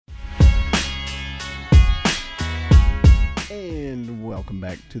welcome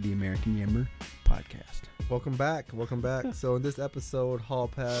back to the American Yammer podcast. Welcome back. So in this episode, Hall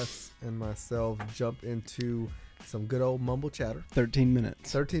Pass and myself jump into some good old mumble chatter. 13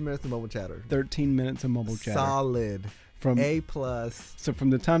 minutes. 13 minutes of mumble chatter. 13 minutes of mumble chatter. Solid. From A+. So from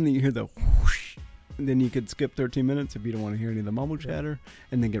the time that you hear the whoosh, then you could skip 13 minutes if you don't want to hear any of the mumble chatter,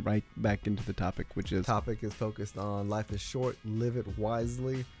 and then get right back into the topic, which is... Topic is focused on life is short, live it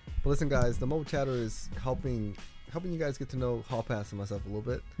wisely. But listen, guys, the mumble chatter is helping you guys get to know Hall Pass and myself a little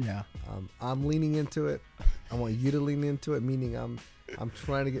bit. Yeah. I'm leaning into it. I want you to lean into it, meaning I'm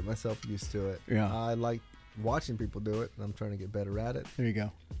trying to get myself used to it. Yeah. I like watching people do it, and I'm trying to get better at it. There you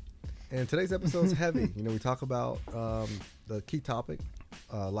go. And today's episode is heavy. We talk about the key topic.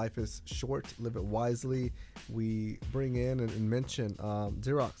 Life is short, live it wisely. We bring in and mention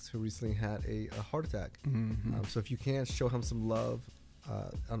Xerox, who recently had a heart attack. Mm-hmm. So if you can, show him some love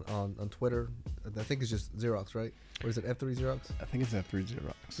on Twitter. I think it's just Xerox, right? Or is it F3 Xerox? I think it's F3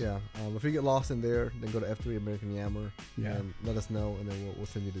 Xerox. Yeah. If you get lost in there, then go to F3 American Yammer and let us know, and then we'll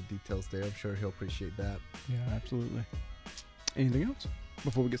send you the details there. I'm sure he'll appreciate that. Yeah, absolutely. Anything else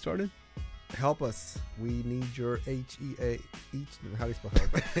before we get started? Help us. We need your HEA. How do you spell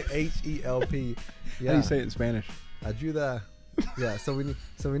help? HELP. Yeah. How do you say it in Spanish? Ayuda. Yeah. So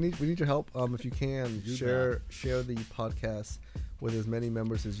we need your help. If you can, share the podcast with as many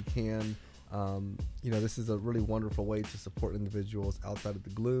members as you can. This is a really wonderful way to support individuals outside of the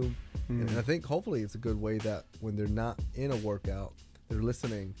gloom. And I think hopefully it's a good way that when they're not in a workout, they're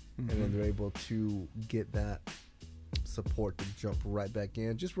listening, and then they're able to get that support to jump right back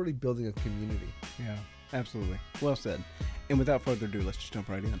in, just really building a community. Yeah, absolutely. Well said. And without further ado, let's just jump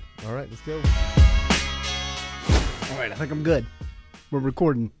right in. All right, let's go. All right, I think I'm good. We're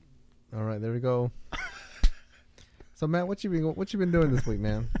recording. All right, there we go. So Matt, what you been doing this week,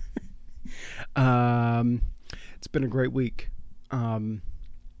 man? It's been a great week. I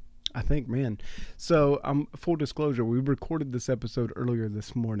think, man. So, full disclosure, we recorded this episode earlier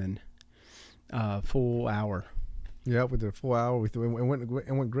this morning. Full hour. Yeah, we did a full hour. It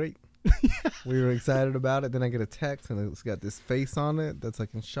went great. We were excited about it. Then I get a text, and it's got this face on it that's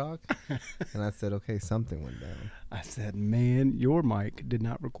like in shock. And I said, okay, something went down. I said, man, your mic did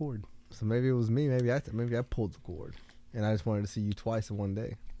not record. So maybe it was me. Maybe I pulled the cord, and I just wanted to see you twice in one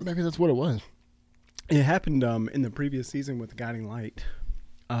day. Maybe that's what it was. It happened in the previous season with Guiding Light.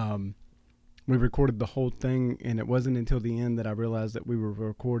 We recorded the whole thing, and it wasn't until the end that I realized that we were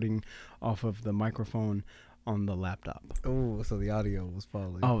recording off of the microphone on the laptop. Oh, so the audio was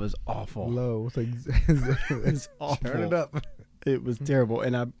probably it was awful. Low. It's like, it's awful. Turn it up. It was terrible,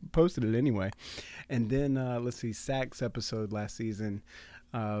 and I posted it anyway. And then, Zach's episode last season,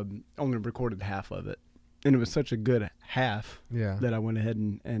 only recorded half of it. And it was such a good half that I went ahead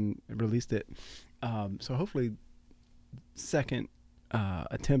and released it. So hopefully, second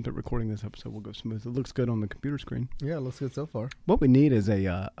attempt at recording this episode will go smooth. It looks good on the computer screen. Yeah, it looks good so far. What we need is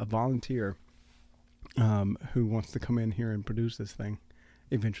a volunteer who wants to come in here and produce this thing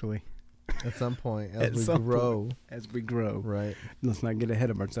eventually. At some point, as we grow. Right. Let's not get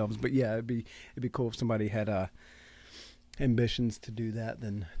ahead of ourselves. But yeah, it'd be cool if somebody had ambitions to do that.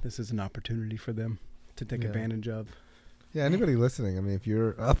 Then this is an opportunity for them to take advantage of. Yeah, anybody listening, I mean, if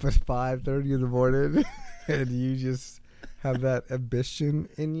you're up at 5:30 in the morning and you just have that ambition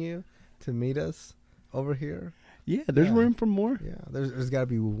in you to meet us over here. Yeah, there's room for more. Yeah, there's got to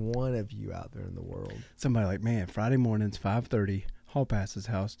be one of you out there in the world. Somebody like, man, Friday mornings, 5:30, Hall Pass's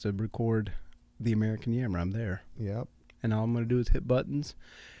house to record the American Yammer. I'm there. Yep. And all I'm going to do is hit buttons.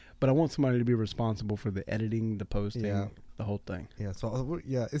 But I want somebody to be responsible for the editing, the posting, the whole thing. Yeah, so,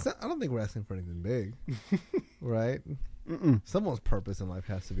 it's not, I don't think we're asking for anything big, right? Mm-mm. Someone's purpose in life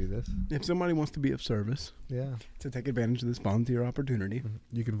has to be this. If somebody wants to be of service, to take advantage of this volunteer opportunity.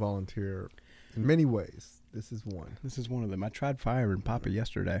 You can volunteer in many ways. This is one. This is one of them. I tried firing Papa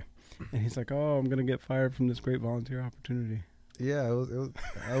yesterday, and he's like, oh, I'm going to get fired from this great volunteer opportunity. Yeah,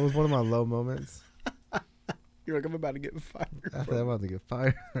 that was one of my low moments. You're like, I'm about to get fired. I thought I'm about to get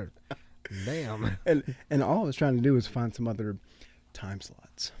fired. Damn. And all I was trying to do was find some other time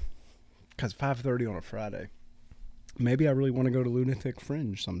slots. Because 5:30 on a Friday. Maybe I really want to go to Lunatic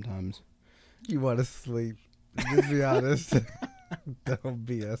Fringe sometimes. You want to sleep. Just be honest. Don't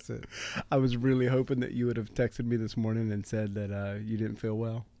BS it. I was really hoping that you would have texted me this morning and said that you didn't feel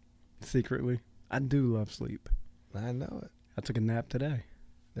well. Secretly. I do love sleep. I know it. I took a nap today.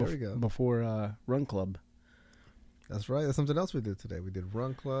 There we go. Before Run Club. That's right. That's something else we did today. We did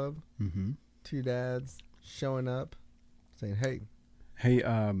Run Club. Mm-hmm. Two dads showing up, saying, hey. Hey,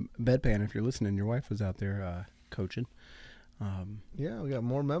 Bedpan, if you're listening, your wife was out there coaching. Yeah, we got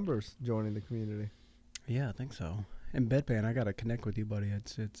more members joining the community. Yeah, I think so. and Bedpan, I gotta connect with you, buddy.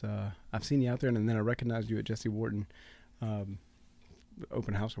 It's I've seen you out there, and then I recognized you at Jesse Wharton,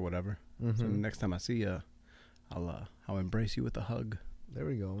 open house or whatever. Mm-hmm. So the next time I see you, I'll embrace you with a hug. There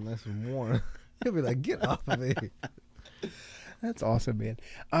we go, nice and warm. He'll be like, "Get off of me." That's awesome, man.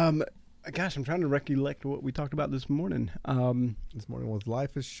 Gosh, I'm trying to recollect what we talked about this morning. This morning was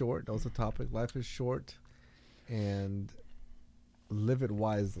life is short. That was the topic. Life is short, and live it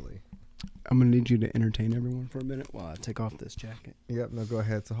wisely. I'm going to need you to entertain everyone for a minute while I take off this jacket. Yep, no, go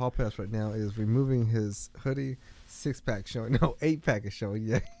ahead. So Hall Pass right now is removing his hoodie, 6-pack showing. No, 8-pack is showing.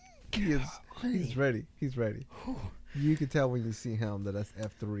 Yeah, he's ready. He's ready. Whew. You can tell when you see him that that's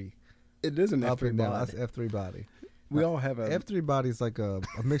F3. It is an F3 body. That's F3 body. We all have a... F3 body is like a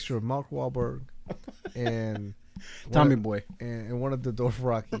mixture of Mark Wahlberg and... Tommy Boy. And one of the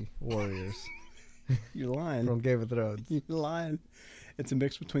Dothraki warriors. You're lying. From Game of Thrones. You're lying. It's a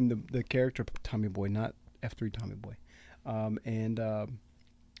mix between the character Tommy Boy, not F3 Tommy Boy, and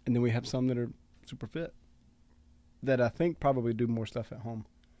then we have some that are super fit that I think probably do more stuff at home.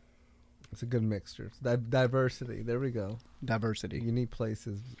 It's a good mixture. Diversity. There we go. Diversity. You need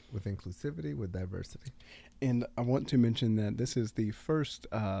places with inclusivity, with diversity. And I want to mention that this is the first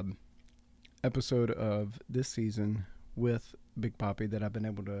episode of this season with Big Papi that I've been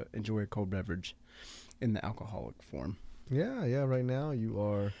able to enjoy a cold beverage in the alcoholic form. Yeah. Right now you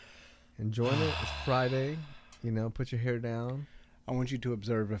are enjoying it. It's Friday. Put your hair down. I want you to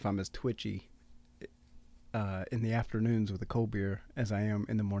observe if I'm as twitchy in the afternoons with a cold beer as I am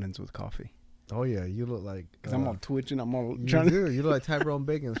in the mornings with coffee. Oh yeah, you look like because I'm all twitching. I'm all trying to. You look like Tyrone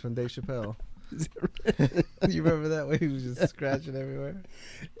Biggins from Dave Chappelle. You remember that way he was just scratching everywhere?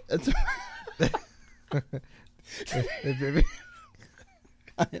 Hey, baby.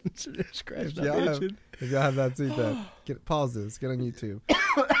 I am scratched. If y'all have not seen that, pause this. Get on YouTube.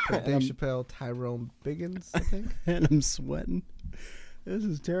 Dave Chappelle, Tyrone Biggins, I think. And I'm sweating. This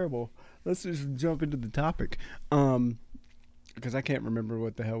is terrible. Let's just jump into the topic, because I can't remember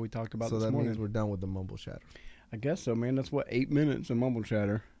what the hell we talked about. So this that morning. Means we're done with the mumble chatter. I guess so, man. That's 8 minutes of mumble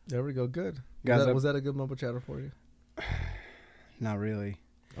chatter. There we go. Good. Guys, was that a good mumble chatter for you? Not really.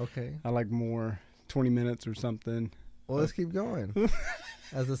 Okay. I like more 20 minutes or something. Well, let's keep going.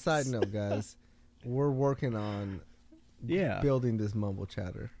 As a side note, guys, we're working on building this mumble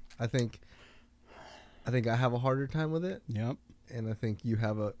chatter. I think I have a harder time with it. Yep. And I think you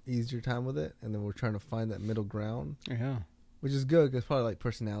have a easier time with it. And then we're trying to find that middle ground. Yeah. Which is good because probably like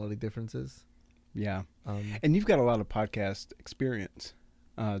personality differences. Yeah. And you've got a lot of podcast experience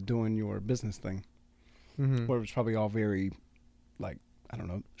doing your business thing. Mm-hmm. Where it's probably all very,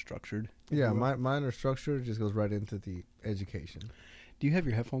 structured. Yeah, mine are structured. Just goes right into the education. Do you have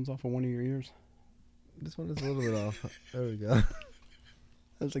your headphones off of one of your ears? This one is a little bit off. There we go.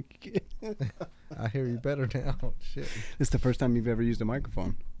 I was like, I hear you better now. Shit. It's the first time you've ever used a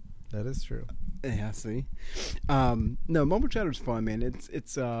microphone. That is true. Yeah, see. No, mumble chatter's fun, man.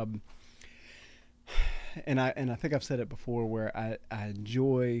 It's and I think I've said it before where I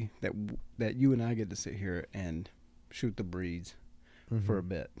enjoy that you and I get to sit here and shoot the breeze for a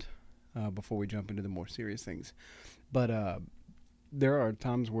bit before we jump into the more serious things. But there are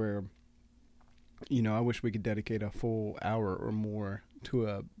times where I wish we could dedicate a full hour or more to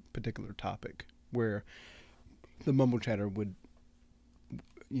a particular topic where the mumble chatter would,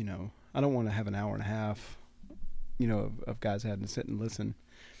 I don't want to have an hour and a half, of guys having to sit and listen.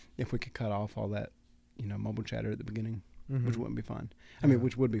 If we could cut off all that, mumble chatter at the beginning, which wouldn't be fun.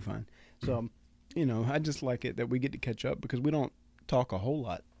 Which would be fun. So, I just like it that we get to catch up because we don't talk a whole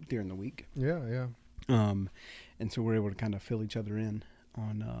lot during the week. Yeah. And so we're able to kind of fill each other in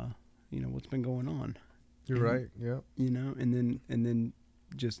on, what's been going on. You're right. Yeah. And then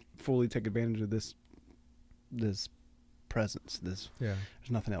just fully take advantage of this presence. There's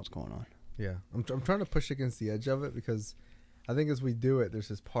nothing else going on. Yeah. I'm trying to push against the edge of it because I think as we do it, there's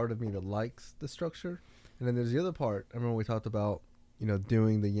this part of me that likes the structure. And then there's the other part. I remember we talked about,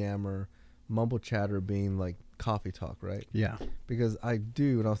 doing the yammer, mumble chatter being like coffee talk, right? Yeah. Because I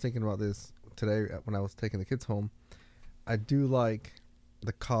do, and I was thinking about this today when I was taking the kids home, I do like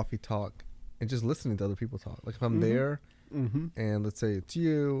the coffee talk and just listening to other people talk. Like if I'm there and let's say it's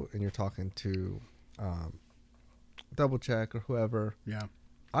you and you're talking to Double Check or whoever. Yeah.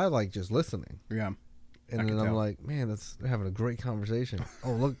 I like just listening. Yeah. And then I'm like, man, they're having a great conversation.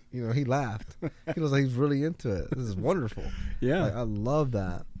 Oh, look, he laughed. He was like, he's really into it. This is wonderful. Yeah. Like, I love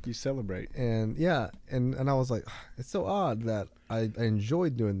that. You celebrate. And and I was like, it's so odd that I enjoy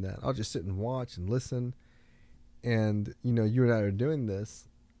doing that. I'll just sit and watch and listen. And, you and I are doing this.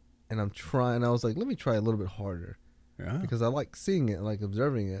 And I was like, let me try a little bit harder. Yeah. Because I like seeing it, I like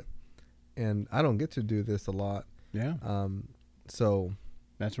observing it. And I don't get to do this a lot. Yeah. So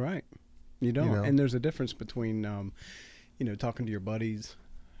that's right. You don't. And there's a difference between, talking to your buddies.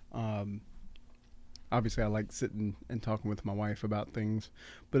 Obviously, I like sitting and talking with my wife about things,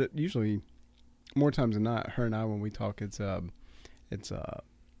 but usually, more times than not, her and I, when we talk, it's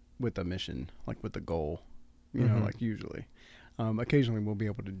with a mission, like with a goal, like usually. Occasionally, we'll be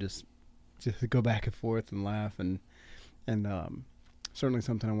able to just go back and forth and laugh, and certainly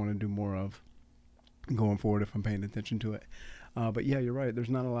something I want to do more of going forward if I'm paying attention to it. But yeah, you're right. There's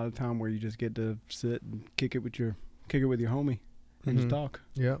not a lot of time where you just get to sit and kick it with your homie and just talk.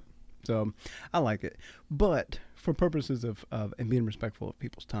 Yeah. So I like it, but for purposes of and being respectful of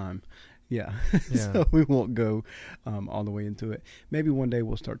people's time, yeah. So we won't go all the way into it. Maybe one day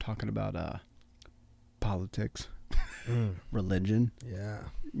we'll start talking about politics, religion. Yeah.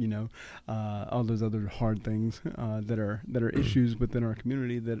 All those other hard things that are issues within our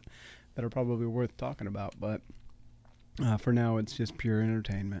community that are probably worth talking about. But for now, it's just pure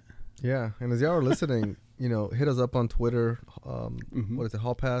entertainment. Yeah, and as y'all are listening, hit us up on Twitter. What is it?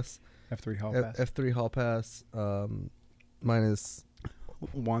 Hall Pass. F3 Hall Pass. F3 Hall Pass. Mine is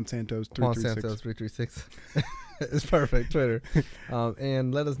Juan Santos 336. Juan Santos 336. It's perfect. Twitter.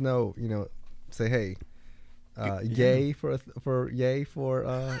 And let us know. Say hey. Yay for yay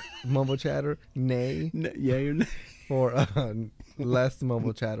for mumble chatter. Nay. Yay or nay for less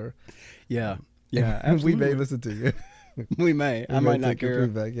mumble chatter. Yeah. Yeah. Absolutely. We may listen to you. We may. I might not care.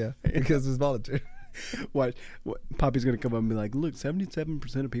 Feedback, yeah, because it's voluntary. What Poppy's gonna come up and be like, look,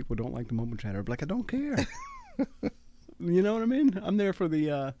 77% of people don't like the mumble chatter. I'm like, I don't care. You know what I mean? I'm there for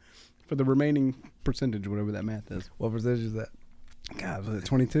the remaining percentage, whatever that math is. What percentage is that? God, was it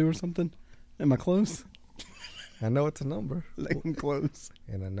 22 or something? Am I close? I know it's a number. I'm close.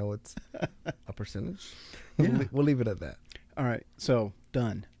 And I know it's a percentage. Yeah. We'll leave it at that. All right. So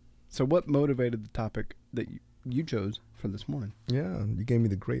done. So what motivated the topic that you chose for this morning? Yeah, you gave me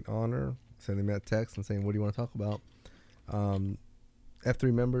the great honor sending me a text and saying, what do you want to talk about?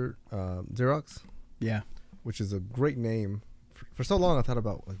 F3 member, Xerox. Yeah. Which is a great name. For so long I thought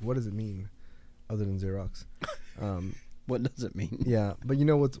about, like, what does it mean other than Xerox? What does it mean? Yeah, but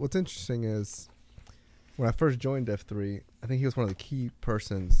what's interesting is when I first joined F3, I think he was one of the key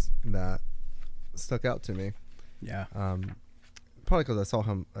persons that stuck out to me. Yeah. Probably because I saw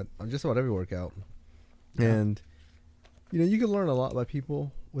him at just about every workout. Yeah. And, you can learn a lot by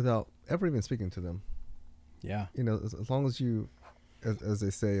people without ever even speaking to them. Yeah. As long as you, as they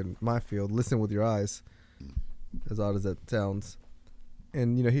say in my field, listen with your eyes, as odd as that sounds.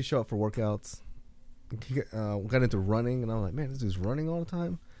 And, he'd show up for workouts. He got into running, and I'm like, man, this dude's running all the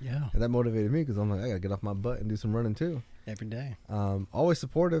time. Yeah. And that motivated me because I'm like, I got to get off my butt and do some running too. Every day. Always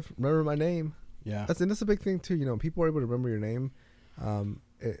supportive. Remember my name. Yeah. That's a big thing too. People are able to remember your name.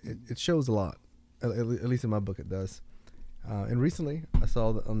 It shows a lot. At least in my book, it does. And recently, I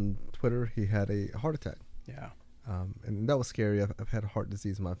saw that on Twitter he had a heart attack. Yeah. And that was scary. I've had heart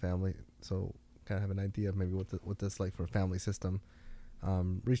disease in my family, so kind of have an idea of maybe what that's like for a family system.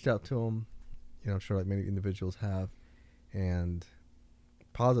 Reached out to him, I'm sure like many individuals have, and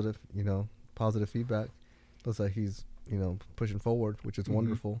positive feedback. Looks like he's pushing forward, which is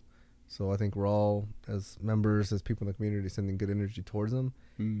wonderful. So I think we're all, as members, as people in the community, sending good energy towards them.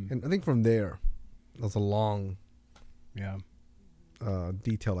 And I think from there, that was a long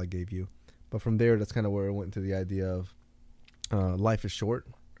detail I gave you. But from there, that's kind of where I went into the idea of life is short,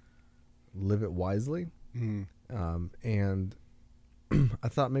 live it wisely. And I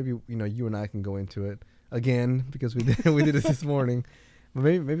thought maybe, you and I can go into it again because we did it this morning. But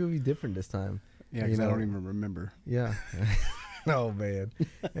maybe it'll be different this time. Yeah, because I don't even remember. Yeah. Oh, man.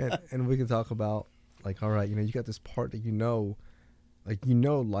 And we can talk about, like, all right, you got this part that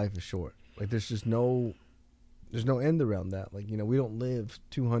life is short. Like, there's no end around that. Like, we don't live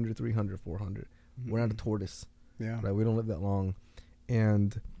 200, 300, 400. We're not a tortoise. Yeah. Right? We don't live that long.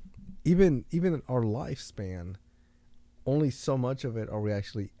 And even in our lifespan, only so much of it are we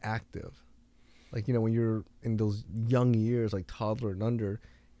actually active. Like, when you're in those young years, like toddler and under,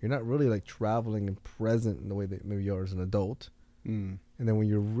 you're not really like traveling and present in the way that maybe you are as an adult. And then when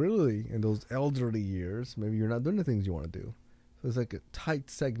you're really in those elderly years, maybe you're not doing the things you want to do. So it's like a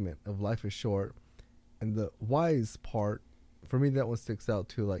tight segment of life is short. And the wise part, for me, that one sticks out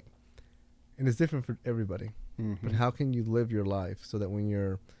too. Like, and it's different for everybody. But how can you live your life so that when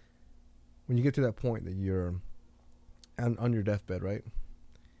you get to that point that you're on your deathbed, right?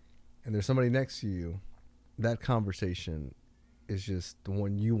 And there's somebody next to you, that conversation is just the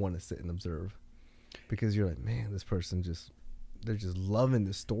one you want to sit and observe, because you're like, man, this person they're just loving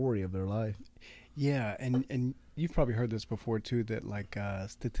the story of their life. Yeah. And you've probably heard this before too, that like,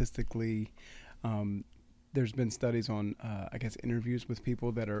 statistically, there's been studies on, I guess, interviews with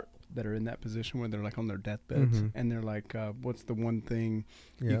people that are in that position where they're like on their deathbeds, and they're like, "What's the one thing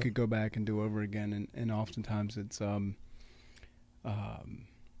you could go back and do over again?" And oftentimes it's,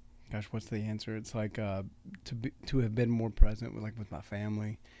 gosh, what's the answer? It's like to have been more present with my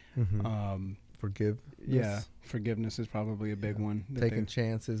family. Forgive. Yeah, forgiveness is probably a big one. Taking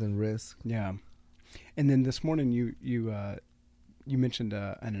chances and risks. Yeah, and then this morning you mentioned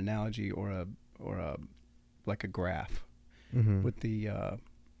an analogy or a like a graph with the.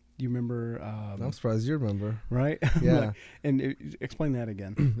 You remember? I'm surprised you remember. Right? Yeah. And explain that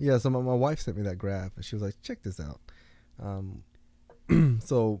again. Yeah. So my wife sent me that graph, and she was like, "Check this out."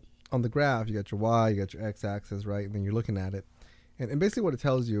 So on the graph, you got your Y, you got your X-axis, right? And then you're looking at it, and basically what it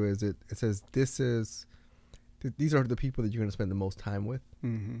tells you is it says these are the people that you're going to spend the most time with,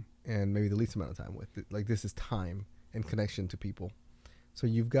 and maybe the least amount of time with. Like this is time and connection to people. So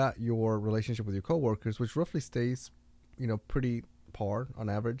you've got your relationship with your coworkers, which roughly stays, pretty par on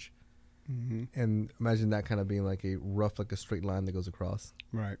average. And imagine that kind of being like a straight line that goes across.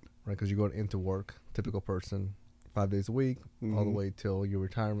 Right. Because you're going into work, typical person, 5 days a week, all the way till your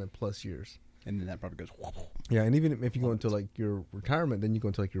retirement plus years. And then that probably goes. Yeah, and even if you go into like your retirement, then you go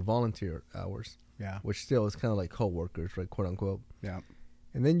into like your volunteer hours. Yeah. Which still is kind of like coworkers, right, quote unquote. Yeah.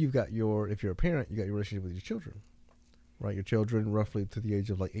 And then you've got if you're a parent, you got your relationship with your children, right? Your children roughly to the age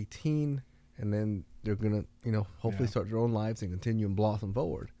of like 18, and then they're gonna, hopefully start their own lives and continue and blossom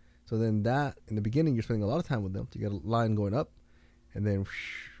forward. So then that in the beginning you're spending a lot of time with them. So you got a line going up, and then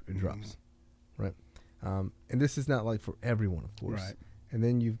it drops, right? And this is not like for everyone, of course. Right. And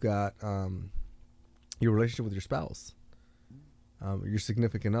then you've got your relationship with your spouse, your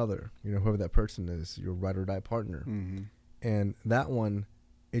significant other, whoever that person is, your ride or die partner. And that one,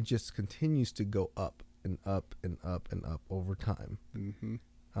 it just continues to go up and up and up and up over time.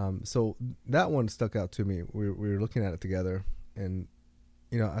 So that one stuck out to me. We were looking at it together, and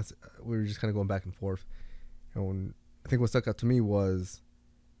we were just kind of going back and forth. And I think what stuck out to me was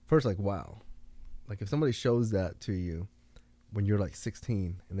first, like, wow, like if somebody shows that to you when you're like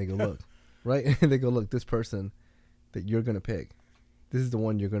 16, and they go, look, right, and they go, look, this person that you're gonna pick, this is the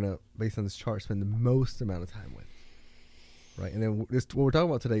one you're gonna, based on this chart, spend the most amount of time with. Right, and then what we're talking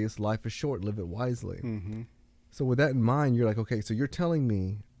about today is life is short, live it wisely. So with that in mind, you're like, okay, so you're telling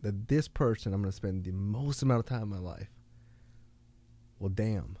me that this person I'm going to spend the most amount of time in my life. Well,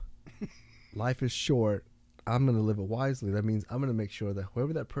 damn, life is short. I'm going to live it wisely. That means I'm going to make sure that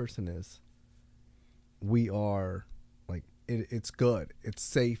whoever that person is, we are like, it's good, it's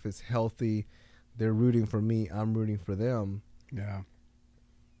safe, it's healthy. They're rooting for me, I'm rooting for them. Yeah.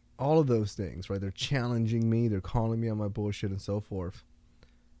 All of those things, right? They're challenging me. They're calling me on my bullshit and so forth.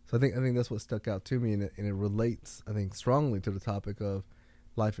 So I think that's what stuck out to me, and it relates, I think, strongly to the topic of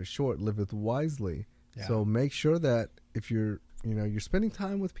life is short, live it wisely. Yeah. So make sure that if you're spending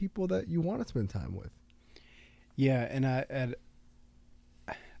time with people that you want to spend time with. Yeah, and I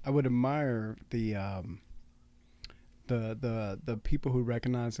would admire the people who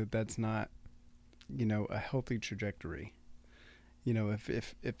recognize that that's not, a healthy trajectory.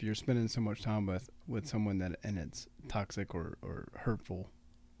 If you're spending so much time with someone that, and it's toxic or hurtful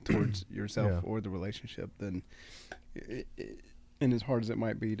towards yourself or the relationship, then and as hard as it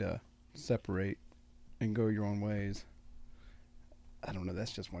might be to separate and go your own ways, I don't know,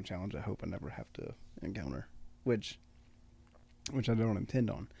 that's just one challenge I hope I never have to encounter, which I don't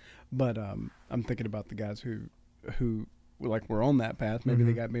intend on. But I'm thinking about the guys who like were on that path. Maybe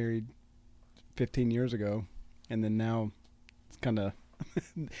they got married 15 years ago, and then now it's kind of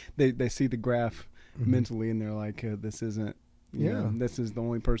they see the graph mentally, and they're like, this isn't, this is the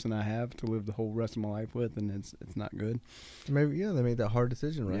only person I have to live the whole rest of my life with, and it's not good. Maybe they made that hard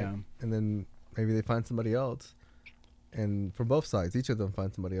decision, right? Yeah. And then maybe they find somebody else, and for both sides, each of them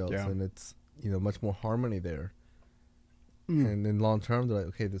find somebody else, and it's much more harmony there. And then long term, they're like,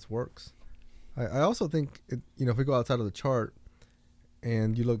 okay, this works. I also think if we go outside of the chart,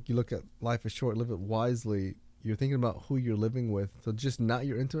 and you look at life is short, live it wisely. You're thinking about who you're living with. So just not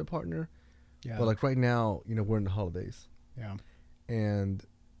your intimate partner. Yeah. But like right now, we're in the holidays. Yeah. And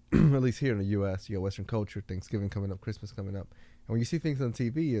at least here in the U.S., you got Western culture, Thanksgiving coming up, Christmas coming up. And when you see things on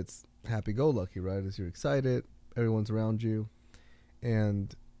TV, it's happy-go-lucky, right? As you're excited, everyone's around you.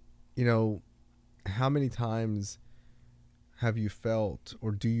 And, how many times have you felt,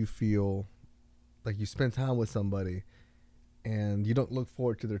 or do you feel like you spend time with somebody and you don't look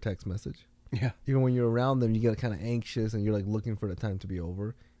forward to their text message? Yeah. Even when you're around them, you get kind of anxious, and you're like looking for the time to be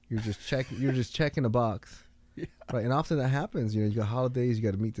over. You're just checking a box. Yeah. Right. And often that happens. You got holidays, you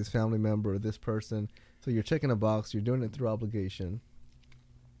got to meet this family member or this person. So you're checking a box, you're doing it through obligation.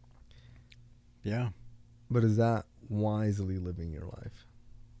 Yeah. But is that wisely living your life?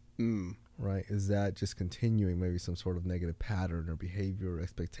 Right? Is that just continuing maybe some sort of negative pattern or behavior or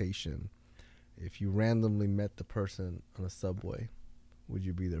expectation? If you randomly met the person on a subway, would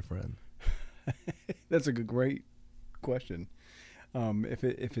you be their friend? That's a great question. If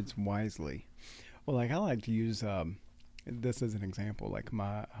it's wisely, well, like I like to use this as an example. Like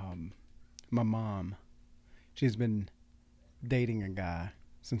my mom, she's been dating a guy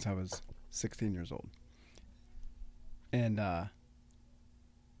since I was 16 years old, and I'm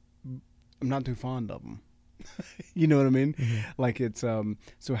not too fond of him. You know what I mean? Mm-hmm. Like it's so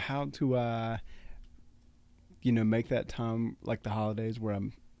how to make that time, like the holidays where I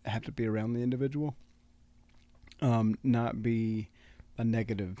have to be around the individual, not be a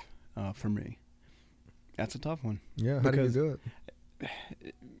negative for me. That's a tough one. Yeah, how do you do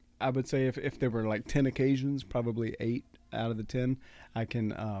it? I would say if there were like 10 occasions, probably 8 out of the 10, I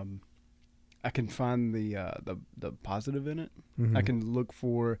can find the positive in it. Mm-hmm. I can look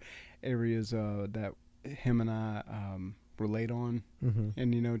for areas that him and I relate on, mm-hmm.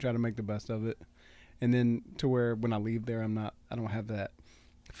 and try to make the best of it. And then to where when I leave there, I don't have that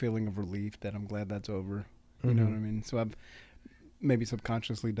feeling of relief that I'm glad that's over. You mm-hmm. know what I mean? So I've maybe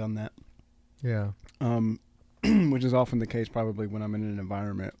subconsciously done that. Yeah. Which is often the case probably when I'm in an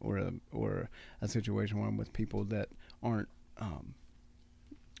environment or a situation where I'm with people that aren't,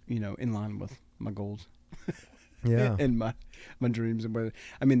 in line with my goals. Yeah. And my dreams.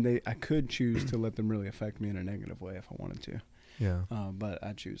 I could choose to let them really affect me in a negative way if I wanted to. Yeah. But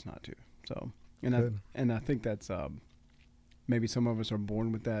I choose not to. So, I think that's, maybe some of us are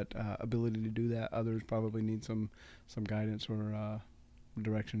born with that ability to do that. Others probably need some guidance or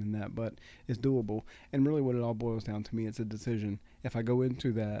direction in that, but it's doable. And really what it all boils down to me, it's a decision. If I go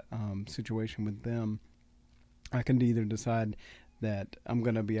into that situation with them, I can either decide that I'm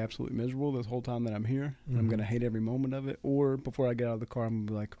going to be absolutely miserable this whole time that I'm here, mm-hmm. and I'm going to hate every moment of it, or before I get out of the car, I'm going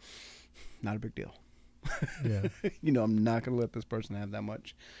to be like, not a big deal. Yeah. I'm not going to let this person have that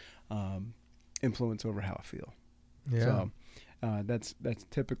much influence over how I feel. Yeah. So that's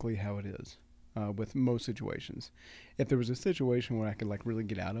typically how it is with most situations. If there was a situation where I could like really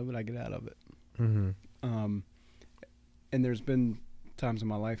get out of it, I get out of it. Mm-hmm. And there's been times in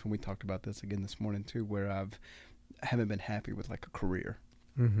my life, and we talked about this again this morning too, where I haven't been happy with like a career,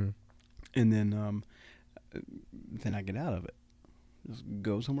 mm-hmm. and then I get out of it. Just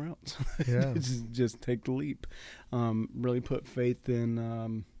go somewhere else. Yeah. just take the leap. Really put faith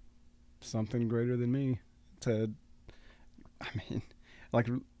in something greater than me.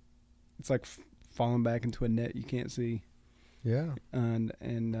 It's like falling back into a net you can't see. Yeah. And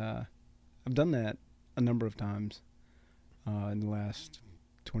I've done that a number of times in the last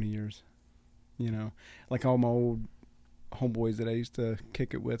 20 years. Like all my old homeboys that I used to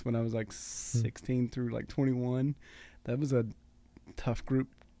kick it with when I was like 16 through like 21. That was a tough group.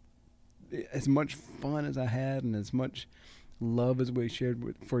 As much fun as I had and as much love as we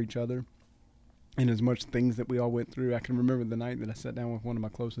shared for each other, and as much things that we all went through, I can remember the night that I sat down with one of my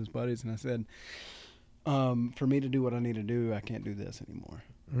closest buddies and I said, for me to do what I need to do, I can't do this anymore.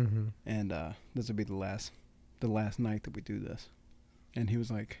 Mm-hmm. And this would be the last night that we do this. And he was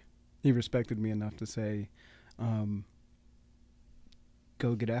like, he respected me enough to say,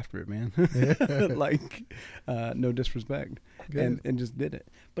 go get after it, man. Like, no disrespect. And just did it.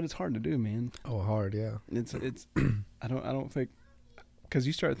 But it's hard to do, man. Oh, hard, yeah. It's I don't think, because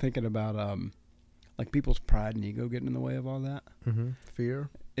you start thinking about like people's pride and ego getting in the way of all that. Mm-hmm. Fear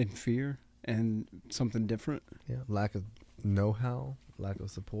and something different. Yeah, lack of know-how, lack of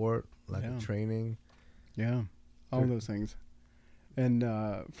support, lack of training. Yeah, all those things. And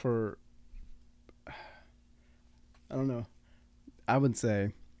I don't know, I would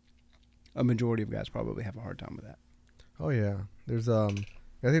say a majority of guys probably have a hard time with that. Oh yeah, there's I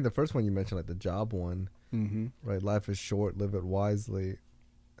think the first one you mentioned, like the job one, mm-hmm. right? Life is short, live it wisely.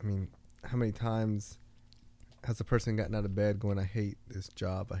 I mean, how many times has a person gotten out of bed going, I hate this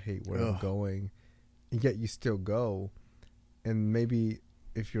job, I hate where I'm going, and yet you still go? And maybe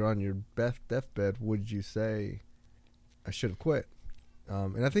if you're on your deathbed, would you say, I should have quit?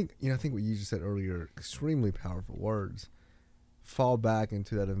 And I think what you just said earlier, extremely powerful words. Fall back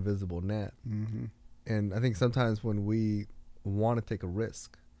into that invisible net. Mm-hmm. And I think sometimes when we want to take a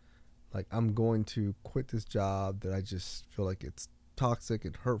risk, like I'm going to quit this job that I just feel like it's toxic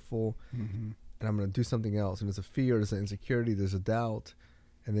and hurtful, mm-hmm. and I'm going to do something else. And there's a fear, there's an insecurity, there's a doubt.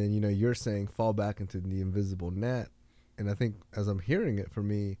 And then, you're saying fall back into the invisible net. And I think as I'm hearing it, for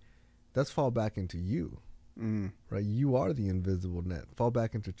me, that's fall back into you, right? You are the invisible net. Fall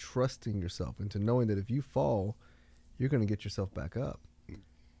back into trusting yourself, into knowing that if you fall, you're going to get yourself back up.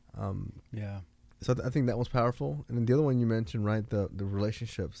 Yeah. So I think that was powerful. And then the other one you mentioned, right, the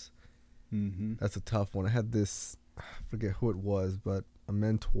relationships. Mm-hmm. That's a tough one. I had this, I forget who it was, but a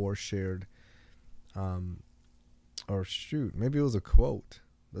mentor shared, or shoot, maybe it was a quote.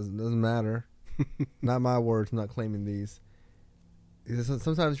 Doesn't matter. Not my words. I'm not claiming these.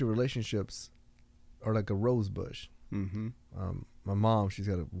 Sometimes your relationships are like a rose bush. Mm-hmm. My mom, she's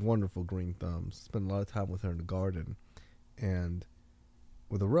got a wonderful green thumb. Spend a lot of time with her in the garden, and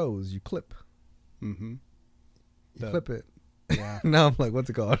with a rose, you clip. Mm-hmm. You clip it. Yeah. Now I'm like, what's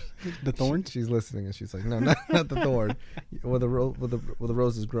it called? The thorn? She's listening, and she's like, no, not the thorn. Where the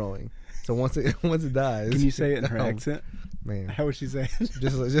rose is growing. So once it dies. Can you say it in her accent? Man, how would she say it?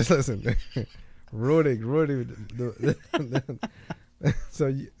 Just listen. Rudy.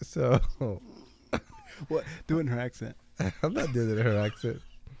 So. What? Do it in her accent. I'm not doing it in her accent.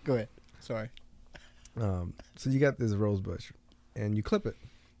 Go ahead. Sorry. So you got this rose bush, and you clip it,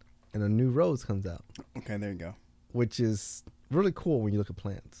 and a new rose comes out. Okay, there you go. Which is really cool when you look at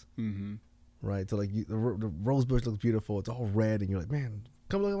plants. Mm-hmm. Right? So like the rose bush looks beautiful. It's all red, and you're like, man,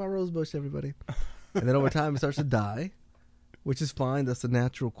 come look at my rose bush, everybody. And then over time, it starts to die, which is fine. That's the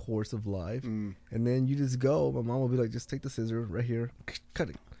natural course of life. Mm. And then you just go. My mom will be like, just take the scissor right here, cut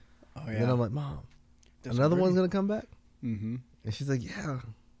it. Oh, yeah. And then I'm like, Mom, another one's going to come back? Mm-hmm. And she's like, yeah,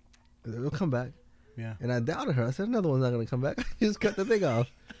 it'll come back. Yeah. And I doubted her. I said, another one's not going to come back. Just cut the thing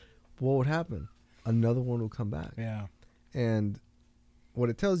off. What would happen? Another one will come back. Yeah. And what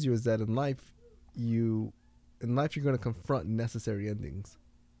it tells you is that in life, you're going to confront necessary endings.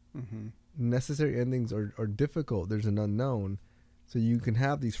 Mm-hmm. Necessary endings are difficult. There's an unknown. So you can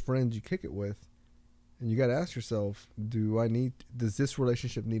have these friends you kick it with, and you got to ask yourself, does this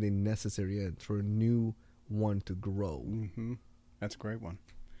relationship need a necessary end for a new one to grow? Mm-hmm. That's a great one.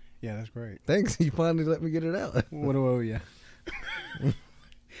 Yeah, that's great. Thanks. You finally let me get it out. What do I owe you?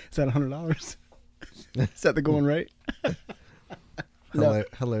 Is that $100? Is that the going rate? No.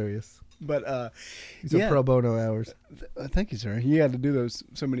 Hilarious. But these are pro bono hours. Thank you, sir. You got to do those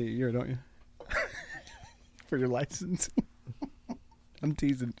so many a year, don't you? For your license. I'm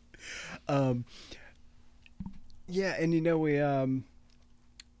teasing. Yeah, and we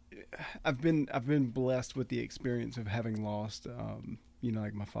I've been blessed with the experience of having lost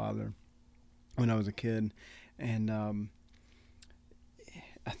like my father when I was a kid, and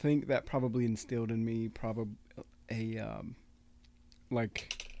I think that probably instilled in me a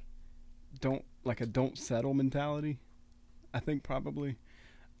don't settle mentality. I think probably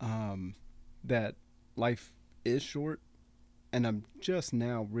that life is short, and I'm just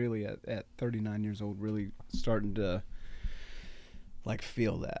now really at 39 years old really starting to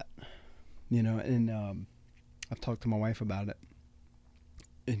feel that, and I've talked to my wife about it,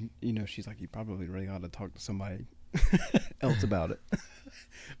 and she's like, you probably really ought to talk to somebody else about it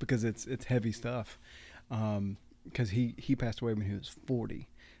because it's heavy stuff, because he passed away when he was 40.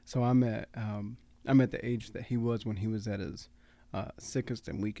 So I'm at the age that he was when he was at his sickest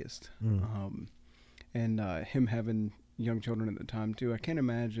and weakest. And him having young children at the time too. I can't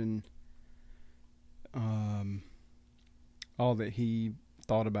imagine all that he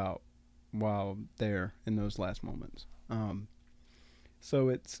thought about while there in those last moments. So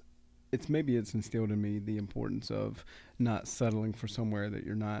it's instilled in me the importance of not settling for somewhere that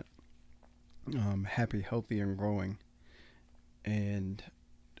you're not happy, healthy, and growing. And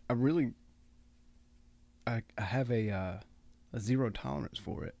I have a zero tolerance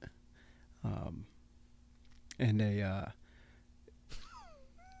for it, and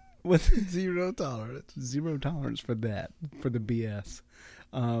with zero tolerance for that, for the BS.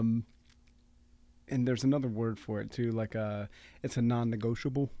 And there's another word for it too, it's a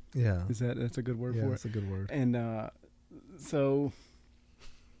non-negotiable. Yeah, that's a good word for it? Yeah, that's a good word. And so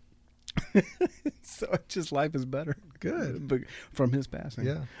so it's just life is better. Good. But from his passing.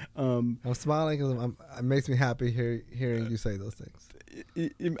 Yeah. I'm smiling because it makes me happy hearing you say those things.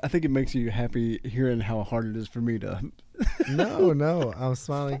 I think it makes you happy hearing how hard it is for me to. No, I'm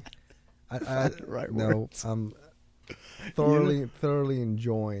smiling. I'm thoroughly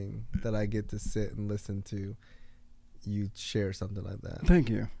enjoying that I get to sit and listen to you share something like that. Thank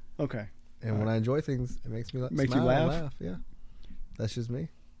you. Okay. And when I enjoy things, it makes me makes you laugh. Yeah, that's just me.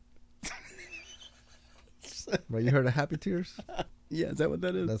 Right, you heard of happy tears? Yeah, is that what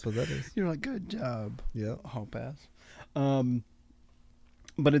that is? That's what that is. You're like, good job. Yeah, I'll pass.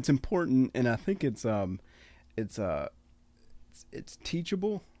 But it's important, and I think it's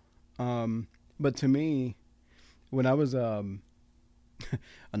teachable. But to me, when I was one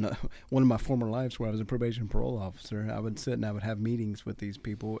of my former lives where I was a probation parole officer, I would sit and I would have meetings with these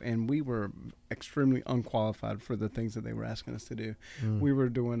people, and we were extremely unqualified for the things that they were asking us to do. We were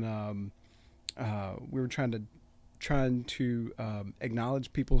doing we were trying to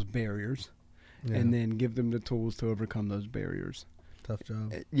acknowledge people's barriers, and then give them the tools to overcome those barriers. Tough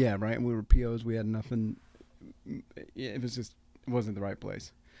job. Yeah, right. And we were POs. We had nothing. It wasn't the right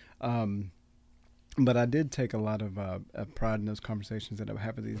place. But I did take a lot of pride in those conversations that I would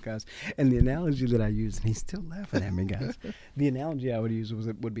have with these guys. And the analogy that I used, and he's still laughing at me, guys. The analogy I would use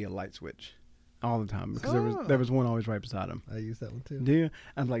would be a light switch all the time, because there was one always right beside him. I use that one too. Do you?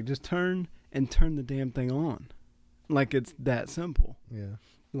 I'm like, just turn the damn thing on. Like, it's that simple. Yeah.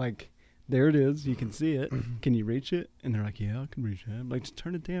 Like, there it is. You can see it. Can you reach it? And they're like, yeah, I can reach it. I'm like,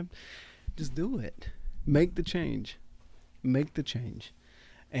 just do it. Make the change.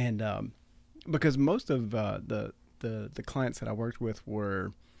 And because most of the clients that I worked with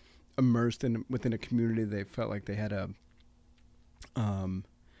were immersed within a community, they felt like they had to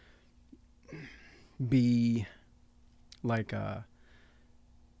be like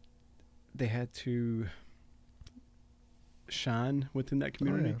they had to shine within that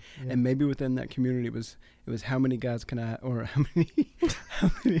community. Yeah. And maybe within that community it was how many guys can I, or how many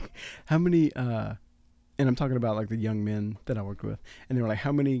and I'm talking about like the young men that I worked with, and they were like,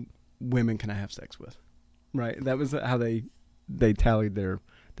 how many women can I have sex with? Right? That was how they tallied their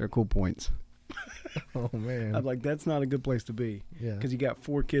cool points. Oh man. I'm like, that's not a good place to be. Yeah. Because you got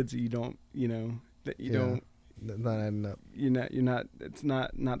 4 kids that you don't, don't, not adding up. You're not, it's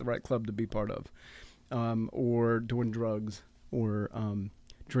not the right club to be part of. Or doing drugs, or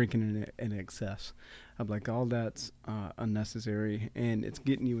drinking in excess. I'm like, all that's unnecessary, and it's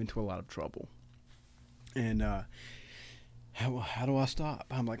getting you into a lot of trouble. And how do I stop?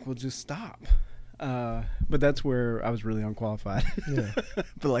 I'm like, well, just stop. But that's where I was really unqualified. Yeah.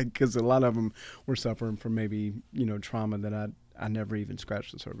 But like, because a lot of them were suffering from maybe trauma that I never even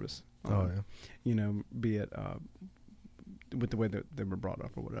scratched the surface. Be it with the way that they were brought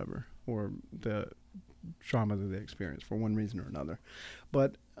up or whatever, or the trauma that they experienced for one reason or another.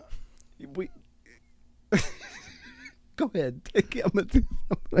 But we go ahead. I'm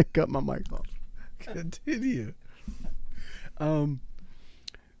gonna cut my mic off. Continue. But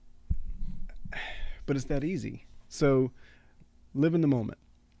it's that easy. So live in the moment.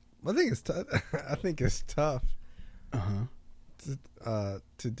 I think it's tough. I think it's tough.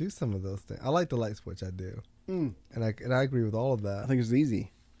 To do some of those things. I like the light switch. I do. And I agree with all of that. I think it's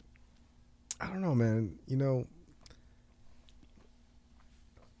easy. I don't know, man.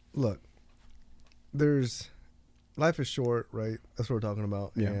 Look, life is short, right? That's what we're talking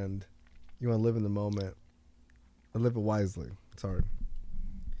about. Yeah. And you want to live in the moment and live it wisely. Sorry.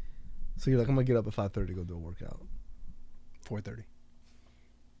 So you're like, I'm going to get up at 5:30 to go do a workout. 4:30.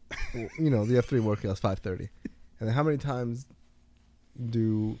 Well, the F3 workout's 5:30. And then how many times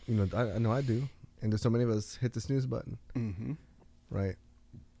do, I know I do. And there's so many of us hit the snooze button. Mm-hmm. Right?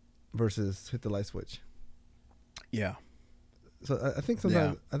 Versus hit the light switch. Yeah. So I think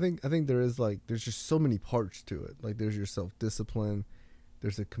sometimes, I think there is there's just so many parts to it. Like there's your self-discipline.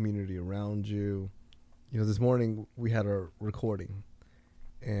 There's a community around you. This morning we had a recording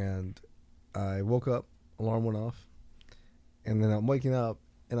and I woke up, alarm went off, and then I'm waking up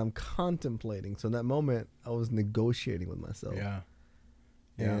and I'm contemplating. So in that moment I was negotiating with myself. Yeah.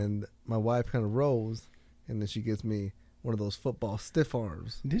 And my wife kind of rose, and then she gives me one of those football stiff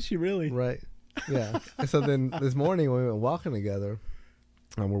arms. Did she really? Right. Yeah. And so then this morning when we went walking together,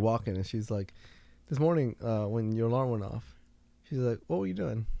 and we're walking, and she's like, this morning when your alarm went off, she's like, what were you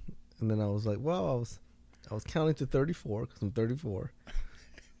doing? And then I was like, well, I was counting to 34 because I'm 34.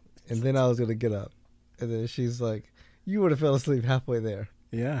 And then I was going to get up. And then she's like, you would have fell asleep halfway there.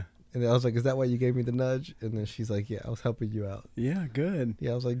 Yeah. And I was like, is that why you gave me the nudge? And then she's like, yeah, I was helping you out. Yeah, good.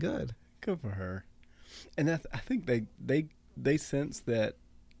 Yeah, I was like, good. Good for her. And I think they sense that,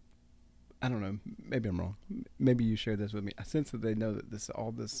 I don't know, maybe I'm wrong. Maybe you share this with me. I sense that they know that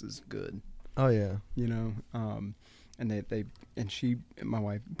all this is good. Oh, yeah. And my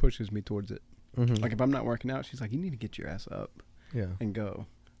wife pushes me towards it. Mm-hmm. Like if I'm not working out, she's like, you need to get your ass up and go,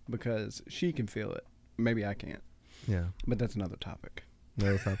 because she can feel it. Maybe I can't. Yeah. But that's another topic.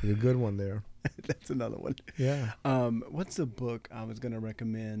 Another topic. A good one there. That's another one. Yeah. What's the book I was going to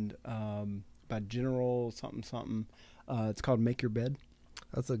recommend by General something? It's called Make Your Bed.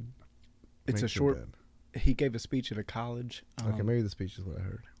 It's a short. Bed. He gave a speech at a college. Okay, maybe the speech is what I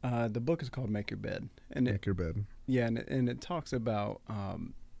heard. The book is called Make Your Bed. And Make Your Bed. Yeah, and it talks about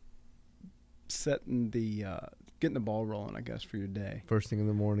getting the ball rolling, I guess, for your day. First thing in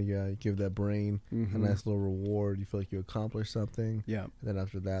the morning, you give that brain a nice little reward. You feel like you accomplished something. Yeah. And then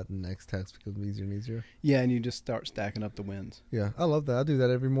after that, the next task becomes easier and easier. Yeah, and you just start stacking up the wins. Yeah, I love that. I do that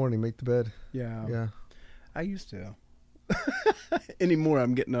every morning, make the bed. Yeah. Yeah. I used to. Anymore.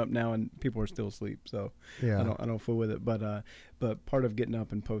 I'm getting up now and people are still asleep, so yeah, I don't fool with it. But part of getting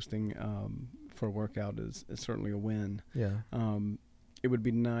up and posting for a workout is certainly a win. Yeah. It would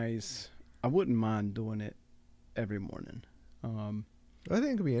be nice. I wouldn't mind doing it every morning. I think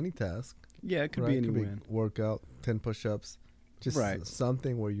it could be any task. Yeah, it could be any win. Workout, 10 push-ups, just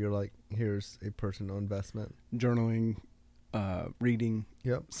something where you're like, here's a personal investment. Journaling, reading,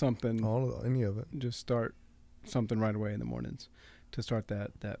 something. Any of it. Just start something right away in the mornings to start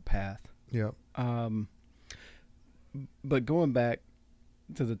that path. Yeah. But going back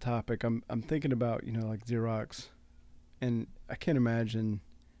to the topic, I'm thinking about, like Xerox, and I can't imagine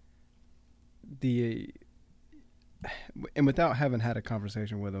and without having had a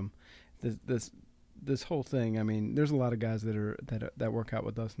conversation with them, this whole thing. I mean, there's a lot of guys that work out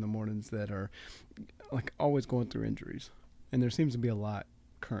with us in the mornings that are like always going through injuries, and there seems to be a lot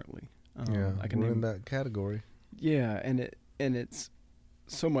currently. We're in that category. Yeah, and it's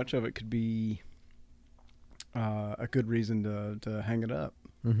so much of it could be a good reason to hang it up.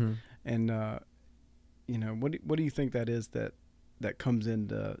 Mm-hmm. And what do you think that is that comes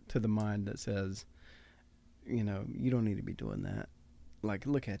into the mind that says, you don't need to be doing that. Like,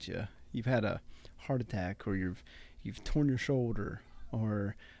 look at you. You've had a heart attack, or you've torn your shoulder,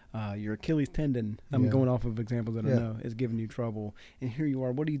 or your Achilles tendon. I'm going off of examples that I know is giving you trouble. And here you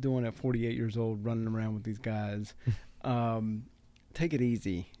are. What are you doing at 48 years old running around with these guys? Take it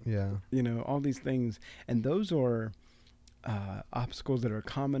easy. Yeah. All these things. And those are obstacles that are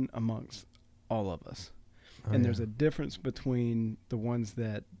common amongst all of us. And there's a difference between the ones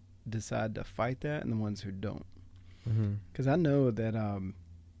that decide to fight that and the ones who don't. Because I know that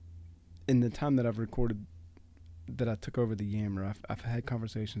in the time that I've recorded, that I took over the Yammer, I've had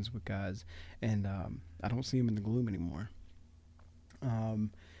conversations with guys, and I don't see them in the gloom anymore.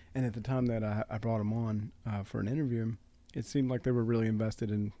 And at the time that I brought them on for an interview, it seemed like they were really invested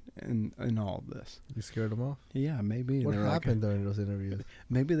in all of this. You scared them off? Yeah, maybe. What happened during those interviews?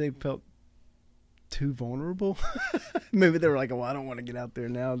 Maybe they felt too vulnerable. Maybe they were like, "Oh, I don't want to get out there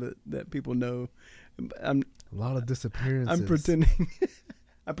now that people know." A lot of disappearances. I'm pretending.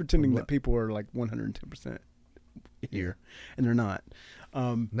 I'm pretending that people are like 110% here, and they're not.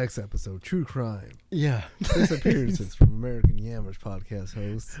 Next episode, true crime. Yeah, disappearances from American Yammers podcast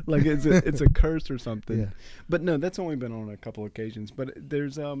hosts. Like it's a curse or something. Yeah. But no, that's only been on a couple occasions. But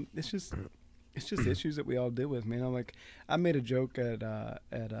there's it's just issues that we all deal with, man. I made a joke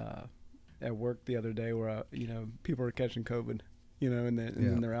at work the other day where people are catching COVID, and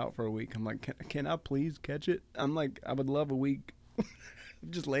then they're out for a week. I'm like, can I please catch it? I'm like, I would love a week.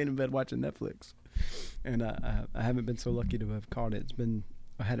 Just laying in bed watching Netflix, and I haven't been so lucky to have caught it.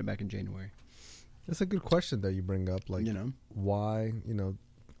 I had it back in January. That's a good question that you bring up. Like, why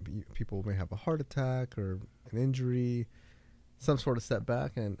people may have a heart attack or an injury, some sort of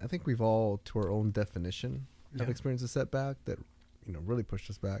setback, and I think we've all, to our own definition, have experienced a setback that really pushed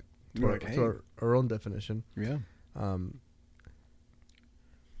us back to our own definition. Yeah.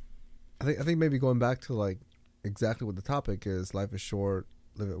 I think maybe going back to like exactly what the topic is, life is short,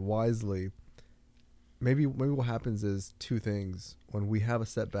 live it wisely. Maybe what happens is two things. When we have a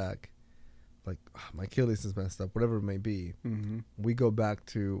setback, like my Achilles is messed up, whatever it may be, we go back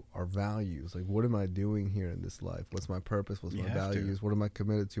to our values. Like, what am I doing here in this life? What's my purpose? What's my values? What am I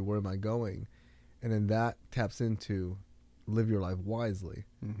committed to? Where am I going? And then that taps into live your life wisely.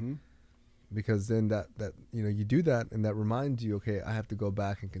 Because then that you do that, and that reminds you, okay, I have to go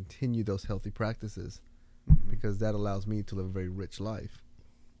back and continue those healthy practices, because that allows me to live a very rich life.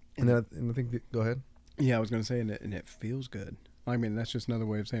 And I think, go ahead. Yeah, I was going to say, and it feels good. I mean, that's just another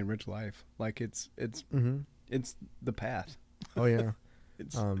way of saying rich life. Like it's the path. Oh yeah.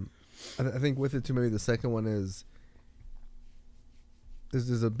 I think with it too, maybe the second one is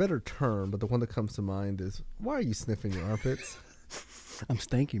there's a better term, but the one that comes to mind is, why are you sniffing your armpits? I'm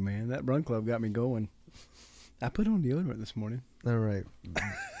stanky, man. That run club got me going. I put on deodorant this morning. All right.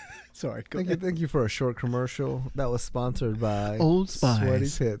 Sorry. Thank you for a short commercial that was sponsored by Old Spice. Sweaty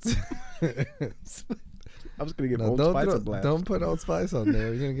Tits. I was going to get Old Spice a blast. Don't put Old Spice on there.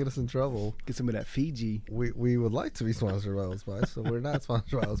 You're going to get us in trouble. Get some of that Fiji. We would like to be sponsored by Old Spice, so we're not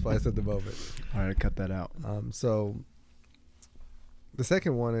sponsored by Old Spice at the moment. All right, cut that out. So the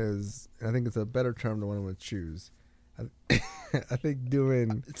second one is, and I think it's a better term than one I'm going to choose. I think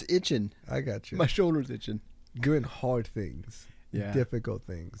doing... It's itching. I got you. My shoulder's itching. Doing hard things. Yeah. Difficult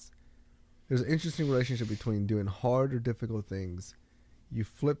things. There's an interesting relationship between doing hard or difficult things. You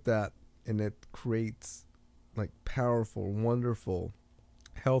flip that, and it creates like powerful, wonderful,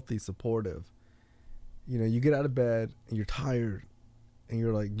 healthy, supportive. You get out of bed and you're tired and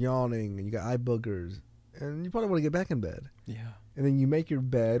you're like yawning and you got eye boogers and you probably want to get back in bed. Yeah. And then you make your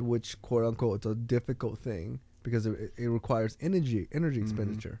bed, which quote unquote it's a difficult thing because it requires energy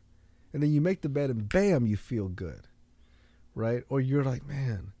expenditure. And then you make the bed and bam, you feel good, right? Or you're like,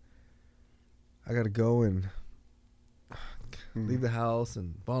 man, I got to go and leave the house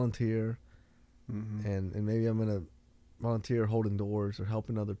and volunteer, and maybe I'm gonna volunteer holding doors or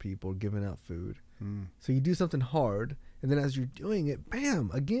helping other people or giving out food. So you do something hard, and then as you're doing it,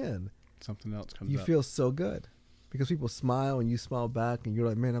 bam, again, something else comes up. You feel so good because people smile and you smile back, and you're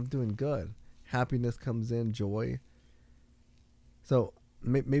like, man, I'm doing good. Happiness comes in, joy. So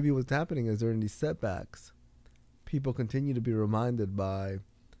maybe what's happening is during these setbacks, people continue to be reminded by,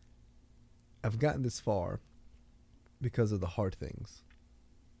 I've gotten this far because of the hard things.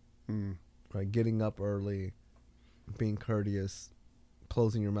 Right? Getting up early, being courteous,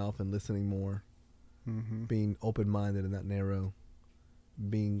 closing your mouth and listening more, being open-minded and not narrow,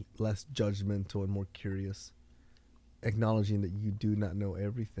 being less judgmental and more curious, acknowledging that you do not know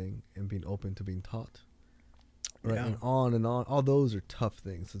everything and being open to being taught. Right? Yeah. And on, all those are tough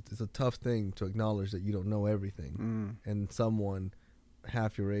things. It's a tough thing to acknowledge that you don't know everything. And someone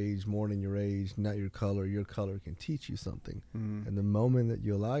half your age, more than your age, not your color can teach you something. And the moment that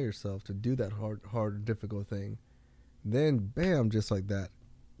you allow yourself to do that hard, difficult thing, then bam, just like that,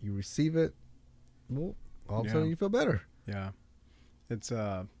 you receive it. Well, all of a sudden you feel better. Yeah. It's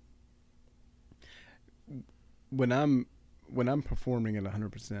when I'm performing at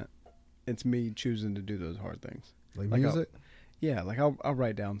 100%, it's me choosing to do those hard things. Like music? I'll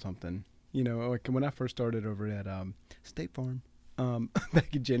write down something. You know, like when I first started over at State Farm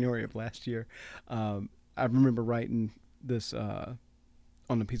back in January of last year, I remember writing this on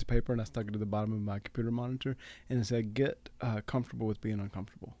a piece of paper, and I stuck it to the bottom of my computer monitor, and it said, "Get comfortable with being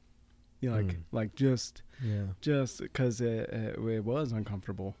uncomfortable." You know, like just because it was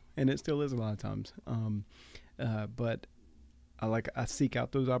uncomfortable, and it still is a lot of times. But I seek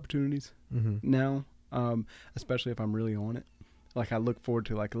out those opportunities now, especially if I'm really on it. Like I look forward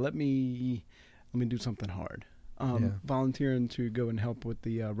to let me do something hard. Volunteering to go and help with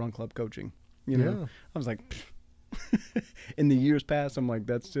the run club coaching. You know, I was like, in the years past, I'm like,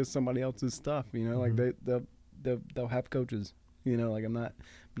 that's just somebody else's stuff. You know, like they'll have coaches. You know, like I'm not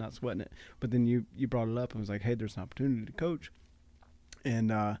sweating it. But then you brought it up and was like, hey, there's an opportunity to coach.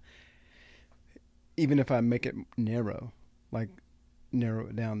 And even if I make it narrow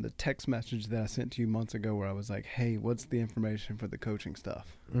it down, the text message that I sent to you months ago where I was like, hey, what's the information for the coaching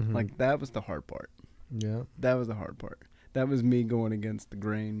stuff? Like that was the hard part. Yeah. That was the hard part. That was me going against the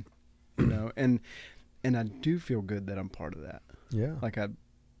grain, you know, and I do feel good that I'm part of that. Yeah.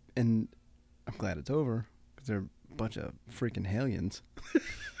 And I'm glad it's over because they're a bunch of freaking hellions.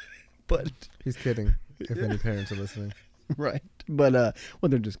 But he's kidding. If any parents are listening, right? But well,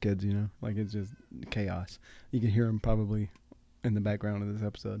 they're just kids, you know. Like it's just chaos. You can hear them probably in the background of this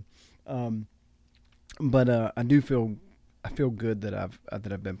episode. But I feel good that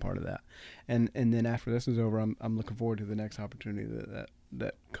I've been part of that. And then after this is over, I'm looking forward to the next opportunity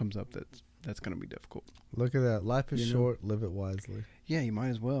that comes up. That's going to be difficult. Look at that. Life is short. Live it wisely. Yeah, you might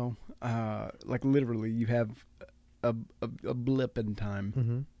as well. Like literally, you have a blip in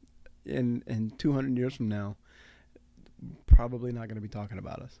time. And 200 years from now, probably not going to be talking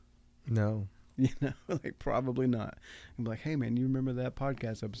about us. No. You know, like probably not. I'm like, hey man, you remember that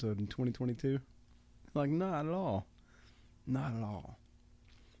podcast episode in 2022? Like, not at all. Not at all.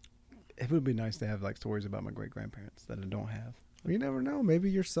 It would be nice to have like stories about my great grandparents that I don't have. You never know. Maybe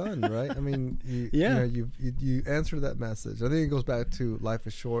your son, right? I mean, you answer that message. I think it goes back to life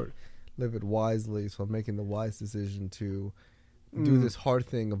is short, live it wisely. So I'm making the wise decision to do this hard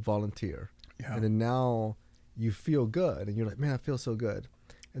thing of volunteer. Yeah. And then now you feel good and you're like, man, I feel so good.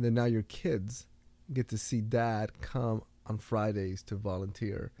 And then now your kids get to see dad come on Fridays to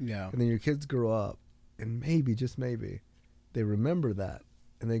volunteer. Yeah. And then your kids grow up and maybe, just maybe, they remember that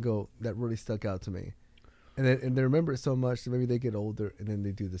and they go, that really stuck out to me. And they remember it so much that maybe they get older and then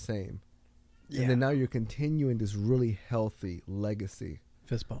they do the same. Yeah. And then now you're continuing this really healthy legacy.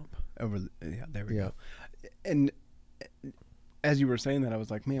 Fist bump over. There we go. And as you were saying that, I was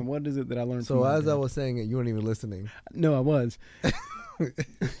like, man, what is it that I learned from So as I was saying it, you weren't even listening. No, I was.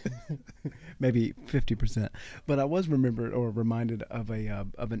 Maybe 50%. But I was reminded of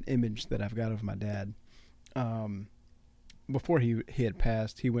an image that I've got of my dad. Before he had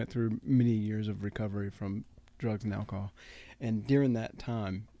passed, he went through many years of recovery from drugs and alcohol. And during that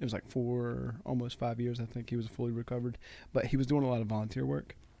time, it was like almost 5 years, I think he was fully recovered. But he was doing a lot of volunteer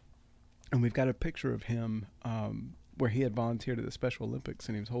work. And we've got a picture of him where he had volunteered at the Special Olympics,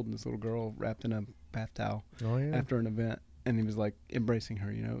 and he was holding this little girl wrapped in a bath towel after an event. and he was like embracing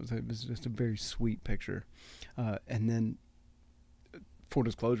her. You know, it was just a very sweet picture. And then, full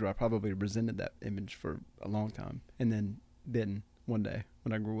disclosure, I probably resented that image for a long time, and then didn't one day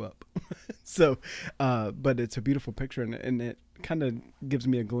when I grew up. So, but it's a beautiful picture, and it kind of gives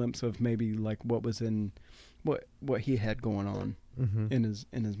me a glimpse of maybe like what was in what he had going on in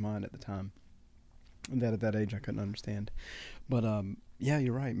his mind at the time. That at that age I couldn't understand. But yeah,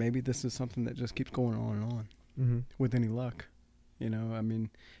 you're right. Maybe this is something that just keeps going on and on with any luck. You know, I mean,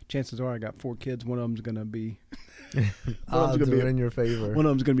 chances are I got 4 kids. One of them's gonna be odds are in your favor. One of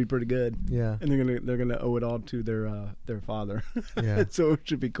them's gonna be pretty good. Yeah, and they're gonna owe it all to their father. Yeah, so it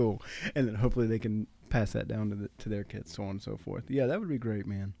should be cool. And then hopefully they can pass that down to their kids, so on and so forth. Yeah, that would be great,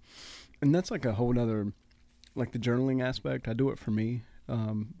 man. And that's like a whole nother, like the journaling aspect. I do it for me,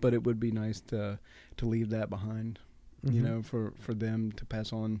 but it would be nice to leave that behind. You know, for them to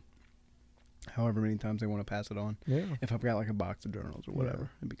pass on. However many times they want to pass it on. Yeah. If I've got like a box of journals or whatever,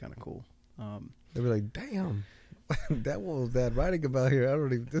 it'd be kind of cool. They'd be like, damn, that what was Dad writing about here?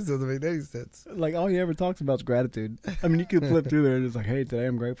 This doesn't make any sense. Like all he ever talks about is gratitude. I mean, you could flip through there and it's like, hey, today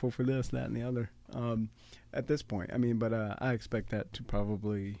I'm grateful for this, that, and the other. At this point, I mean, but I expect that to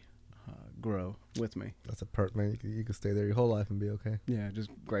probably grow with me. That's a perk, man. You could stay there your whole life and be okay. Yeah, just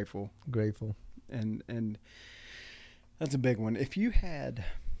grateful. Grateful. And that's a big one. If you had...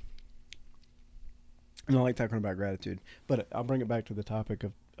 And I like talking about gratitude, but I'll bring it back to the topic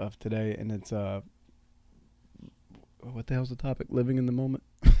of today, and it's what the hell's the topic? Living in the moment.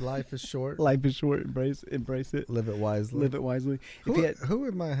 Life is short. Life is short. Embrace it. Live it wisely. Live it wisely. Who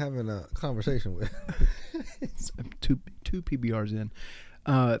am I having a conversation with? It's two PBRs in.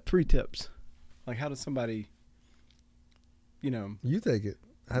 3 tips. Like, how does somebody, you know? You take it.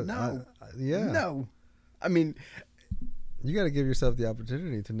 No. Yeah. No. I mean, you got to give yourself the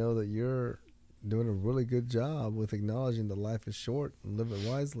opportunity to know that you're doing a really good job with acknowledging that life is short and live it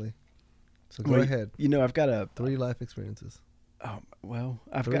wisely. So go ahead. You know, I've got 3 life experiences. Well,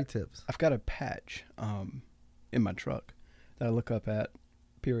 3 tips. I've got a patch in my truck that I look up at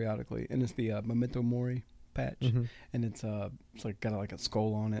periodically, and it's the Memento Mori patch, and it's like got like a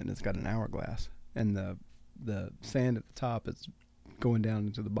skull on it, and it's got an hourglass, and the sand at the top is going down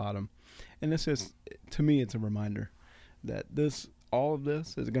into the bottom, and it's just, to me, it's a reminder that all of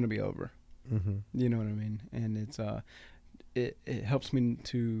this is going to be over. You know what I mean? And it's it helps me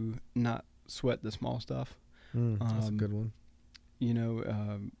to not sweat the small stuff. That's a good one. You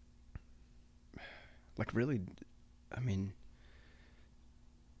know, like really, I mean,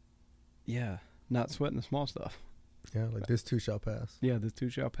 yeah, not sweating the small stuff. Yeah, like this too shall pass. Yeah, this too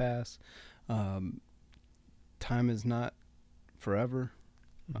shall pass. Time is not forever.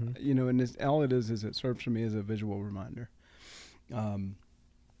 You know, and all it is it serves for me as a visual reminder.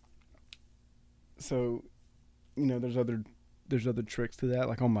 So, you know, there's other tricks to that.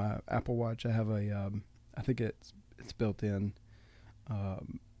 Like on my Apple Watch, I have I think it's built in,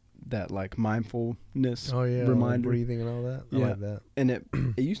 that like mindfulness reminder, breathing and all that. I like that. And it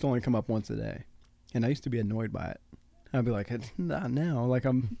used to only come up once a day, and I used to be annoyed by it. I'd be like, it's not now. Like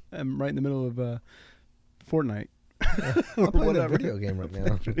I'm right in the middle of Fortnite. I'm playing a video game right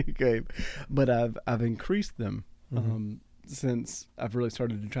now. But I've increased them. Since I've really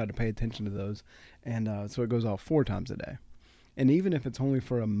started to try to pay attention to those. And so it goes off 4 times a day. And even if it's only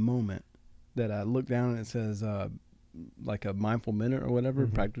for a moment that I look down and it says like a mindful minute or whatever,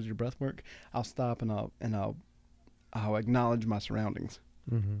 practice your breath work, I'll stop and I'll acknowledge my surroundings.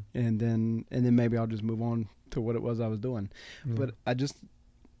 And then maybe I'll just move on to what it was I was doing. But I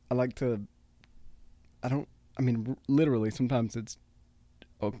like to, literally sometimes it's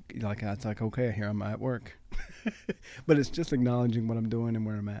like okay, here I'm at work. But it's just acknowledging what I'm doing and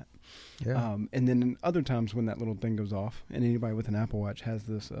where I'm at. Yeah. And then in other times when that little thing goes off, and anybody with an Apple Watch has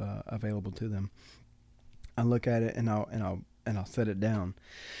this available to them, I look at it and I'll set it down,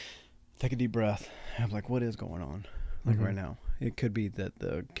 take a deep breath. I'm like, what is going on? Like right now, it could be that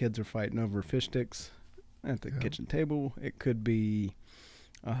the kids are fighting over fish sticks at the kitchen table. It could be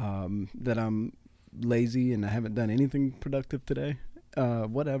that I'm lazy and I haven't done anything productive today.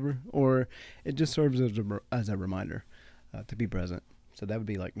 Whatever, or it just serves as a reminder to be present. So that would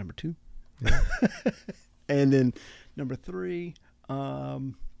be like number 2. Yeah. And then number 3, I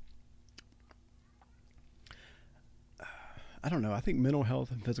don't know. I think mental health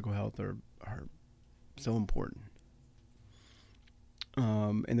and physical health are so important.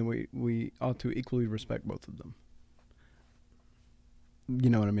 And then we ought to equally respect both of them. You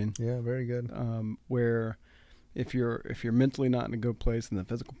know what I mean? Yeah, very good. Where if you're mentally not in a good place, then the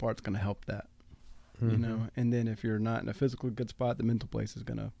physical part's going to help that, you know. And then if you're not in a physically good spot, the mental place is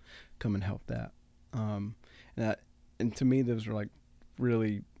going to come and help that. And and to me, those are like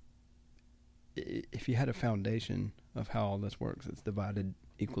really, if you had a foundation of how all this works, it's divided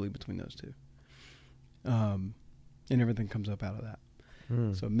equally between those two. And everything comes up out of that.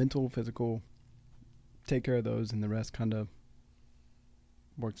 So mental, physical, take care of those, and the rest kind of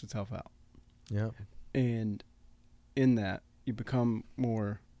works itself out. Yeah. And in that, you become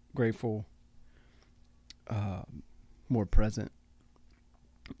more grateful, more present.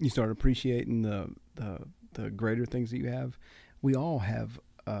 You start appreciating the greater things that you have. We all have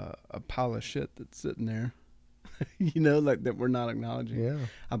a pile of shit that's sitting there, like that we're not acknowledging. Yeah.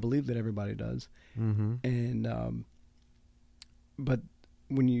 I believe that everybody does. Mm-hmm. And but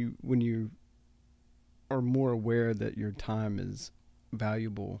when you are more aware that your time is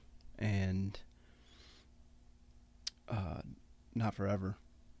valuable and not forever,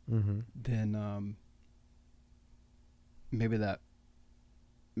 then maybe that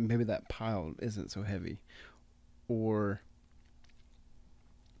pile isn't so heavy, or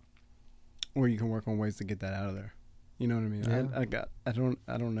you can work on ways to get that out of there. You know what I mean? Yeah.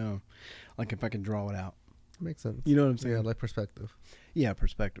 I don't know, like if I can draw it out. Makes sense. You know what I'm saying? Yeah, like perspective. Yeah,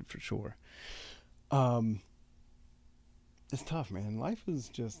 perspective for sure. It's tough, man. Life is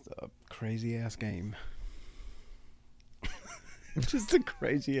just a crazy ass game. It's just a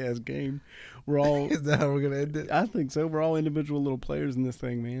crazy ass game. We're all Is that how we're gonna end it? I think so. We're all individual little players in this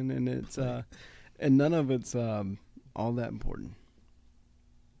thing, man, and it's and none of it's all that important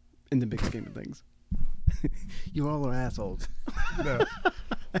in the big scheme of things. You all are assholes. No.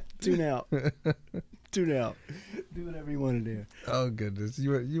 Tune out. Tune out. Do whatever you want to do. Oh goodness,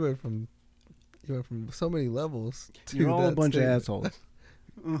 you went from so many levels. You're all a bunch of assholes.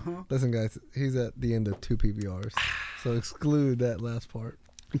 Listen, guys, he's at the end of 2 PBRs, so exclude that last part.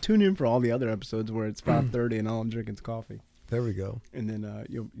 And tune in for all the other episodes where it's 5:30 and all I'm drinking is coffee. There we go. And then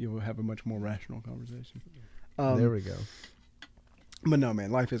you'll have a much more rational conversation. There we go. But no,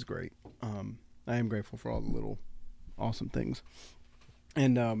 man, life is great. I am grateful for all the little awesome things.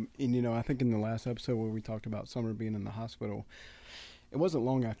 And I think in the last episode where we talked about Summer being in the hospital, it wasn't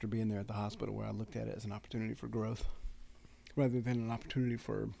long after being there at the hospital where I looked at it as an opportunity for growth rather than an opportunity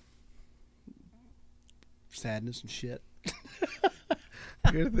for sadness and shit.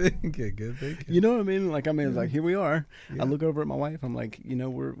 Good thinking. Good thinking. You know what I mean? Like, it's like, here we are. Yeah. I look over at my wife. I'm like,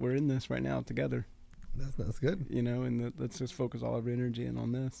 we're in this right now together. That's good. And let's just focus all of our energy in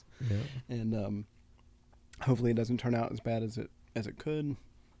on this. Yeah. And hopefully it doesn't turn out as bad as it could,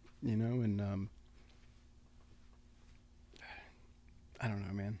 and I don't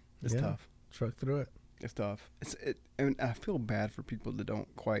know, man. It's tough. Truck through it. It's tough. And I feel bad for people that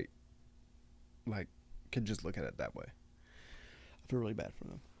don't quite could just look at it that way. I feel really bad for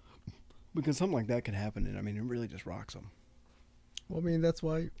them because something like that could happen, and it really just rocks them. Well, that's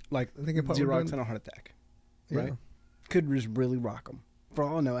why. I think Xerox and a heart attack, right? Yeah. Could just really rock them. For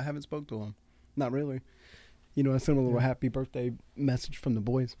all I know, I haven't spoke to him. Not really. I sent him a little happy birthday message from the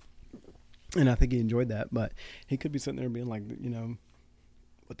boys, and I think he enjoyed that. But he could be sitting there being like,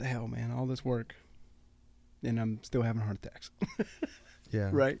 what the hell, man? All this work, and I'm still having heart attacks. Yeah.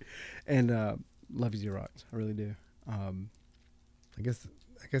 Right. And love you, Xerox. I really do. I guess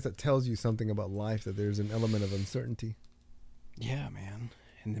that tells you something about life, that there's an element of uncertainty. Yeah, man.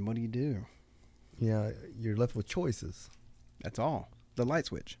 And then what do you do? Yeah, you're left with choices. That's all. The light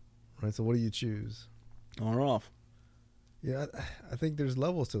switch. Right. So what do you choose? On or off? Yeah, I think there's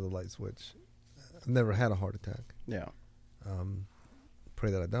levels to the light switch. I've never had a heart attack. Yeah.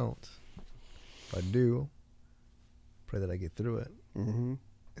 Pray that I don't. If I do, pray that I get through it. Mm-hmm.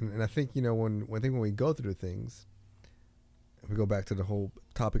 And I think, when we go through things, if we go back to the whole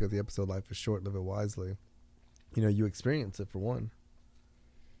topic of the episode, life is short, live it wisely, you experience it for one.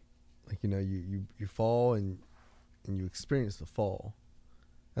 Like, you fall and you experience the fall.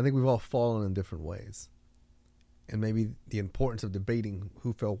 I think we've all fallen in different ways. And maybe the importance of debating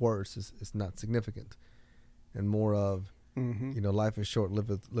who fell worse is not significant. And more of, life is short, live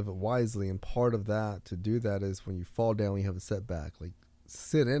it wisely. And part of that, to do that, is when you fall down, you have a setback, like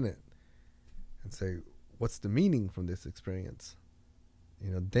sit in it and say, what's the meaning from this experience?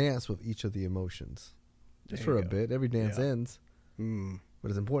 Dance with each of the emotions. Just for a bit. Every dance ends. But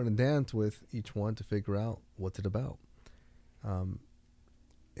it's important to dance with each one to figure out what's it about.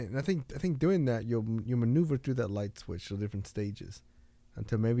 And I think doing that, you'll maneuver through that light switch to different stages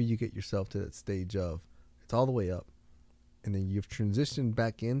until maybe you get yourself to that stage of it's all the way up, and then you've transitioned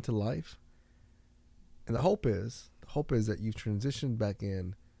back into life. And the hope is that you've transitioned back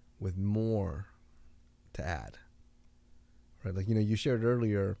in with more to add. Right? Like, you shared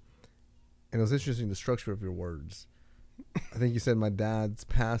earlier, and it was interesting, the structure of your words. I think you said my dad's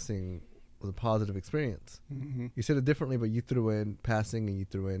passing was a positive experience. Mm-hmm. You said it differently, but you threw in passing and you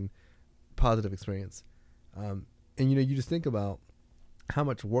threw in positive experience. And you just think about how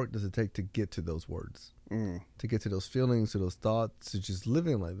much work does it take to get to those words, to get to those feelings, to those thoughts, to just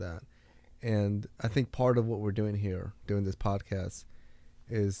living like that. And I think part of what we're doing here, doing this podcast,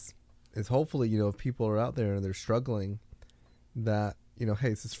 is hopefully, if people are out there and they're struggling, that, hey,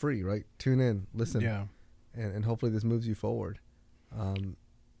 this is free, right? Tune in, listen, and hopefully this moves you forward.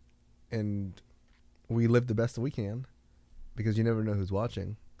 And we live the best that we can, because you never know who's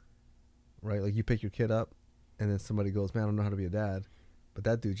watching, right? Like, you pick your kid up, and then somebody goes, man, I don't know how to be a dad, but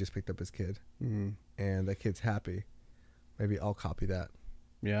that dude just picked up his kid, and that kid's happy. Maybe I'll copy that.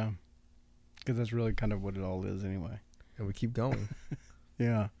 Yeah, because that's really kind of what it all is anyway. And we keep going.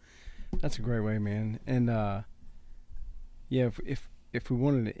 Yeah, that's a great way, man. And if we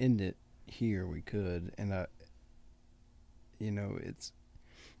wanted to end it here, we could. And it's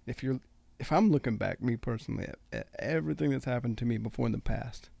if I'm looking back, me personally, at everything that's happened to me before in the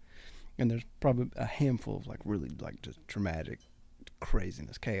past, and there's probably a handful of really just traumatic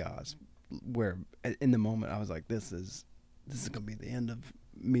craziness, chaos, where in the moment I was like, this is gonna be the end of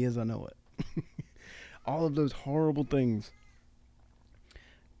me as I know it. All of those horrible things.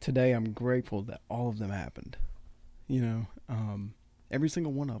 Today, I'm grateful that all of them happened. Every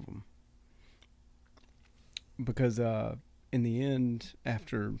single one of them. Because in the end,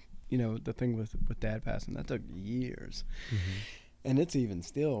 after, the thing with Dad passing, that took years. Mm-hmm. And it's even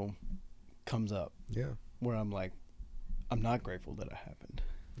still comes up. Yeah. Where I'm like, I'm not grateful that it happened.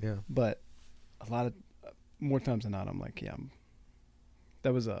 Yeah. But a lot of, more times than not, I'm like,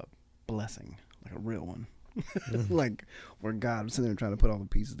 that was a blessing, like a real one. Like, where God was sitting there trying to put all the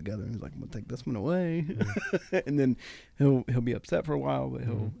pieces together, and he's like, I'm gonna take this one away. And then he'll be upset for a while, but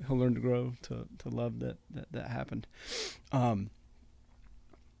he'll learn to grow to love that happened.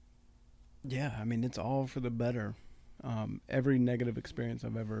 It's all for the better. Every negative experience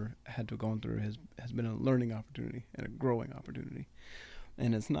I've ever had to go through has been a learning opportunity and a growing opportunity.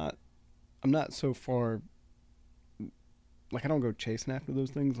 And I'm not so far, I don't go chasing after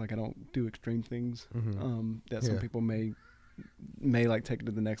those things. I don't do extreme things that some people may take it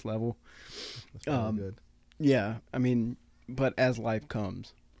to the next level. That's probably good. Yeah, but as life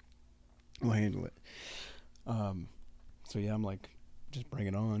comes, we'll handle it. So yeah, I'm like, just bring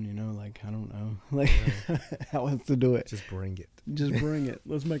it on, I don't know, how else to do it. Just bring it. Just bring it.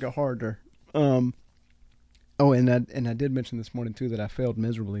 Let's make it harder. And I did mention this morning too that I failed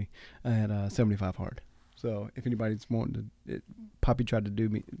miserably at 75 hard. So if anybody's wanting to, Poppy tried to do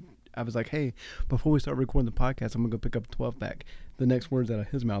me. I was like, hey, before we start recording the podcast, I'm going to go pick up a 12 pack. The next words out of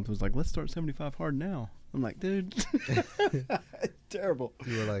his mouth was like, let's start 75 hard now. I'm like, dude, terrible.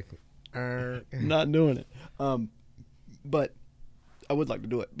 You were like, not doing it. But I would like to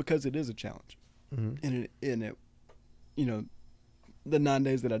do it because it is a challenge. Mm-hmm. And it, the 9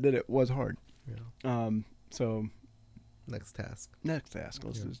 days that I did it was hard. Yeah. So next task. Let's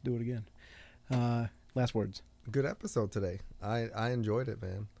just do it again. Last words. Good episode today. I enjoyed it,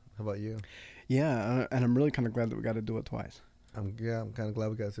 man. How about you? Yeah, and I'm really kind of glad that we got to do it twice. I'm kind of glad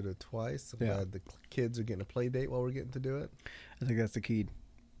we got to do it twice. I'm glad the kids are getting a play date while we're getting to do it. I think that's the key.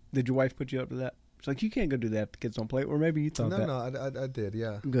 Did your wife put you up to that? She's like, you can't go do that if the kids don't play. Or maybe you thought that. No, I did,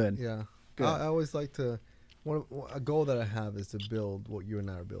 yeah. Good. Yeah. Good. I always like to, a goal that I have is to build what you and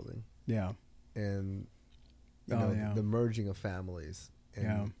I are building. Yeah. And, the merging of families.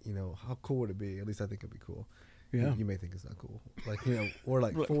 And, how cool would it be? At least I think it'd be cool. Yeah. You may think it's not cool. We're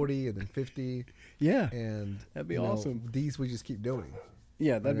like 40 and then 50. Yeah. And that'd be awesome. These we just keep doing.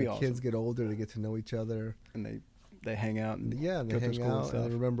 Yeah, that'd be awesome. Kids get older, they get to know each other. And they hang out. And they hang out and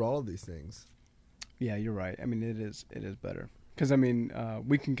they remember all of these things. Yeah, you're right. It is better. Because,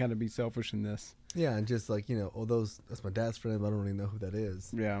 we can kind of be selfish in this. Yeah, and just that's my dad's friend, but I don't really know who that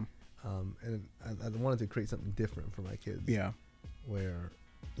is. Yeah. And I wanted to create something different for my kids. Yeah. Where,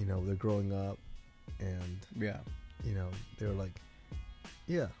 they're growing up and, they're like,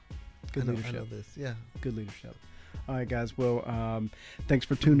 yeah. Good leadership. I know this. Yeah. Good leadership. All right, guys. Well, thanks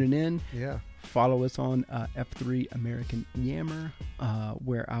for tuning in. Yeah. Follow us on F3 American Yammer,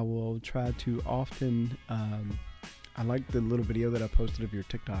 where I will try to often. I like the little video that I posted of your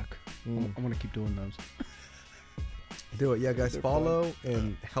TikTok. I want to keep doing those. Do it. Yeah, guys. Follow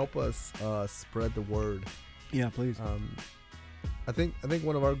and help us spread the word. Yeah, please. I think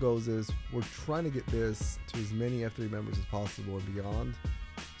one of our goals is we're trying to get this to as many F3 members as possible and beyond,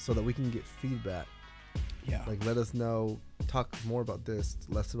 so that we can get feedback. Yeah. Let us know. Talk more about this,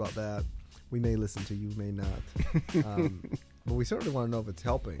 less about that. We may listen to you, may not. But we certainly want to know if it's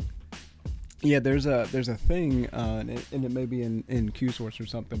helping. Yeah, there's a thing, and it may be in Q-Source or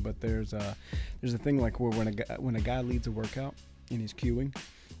something, but there's a thing like where when a guy leads a workout and he's queuing,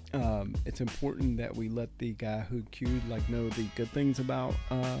 it's important that we let the guy who queued know the good things about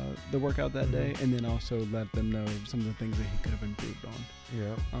the workout that day, and then also let them know some of the things that he could have improved on.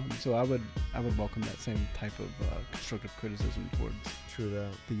 Yeah. So I would welcome that same type of constructive criticism towards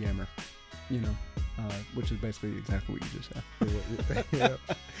the yammer, which is basically exactly what you just said. Yeah.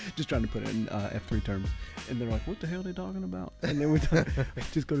 Just trying to put it in F3 terms, and they're like, "What the hell are they talking about?" And then we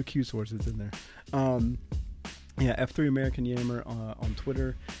just go to Q-Source. It's in there. F3 American Yammer on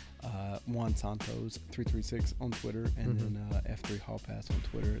Twitter, Juan Santos 336 on Twitter, and then F3 Hall Pass on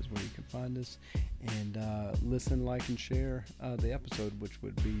Twitter is where you can find us. And listen, like, and share the episode, which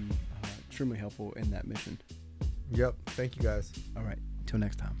would be extremely helpful in that mission. Yep. Thank you, guys. All right. Till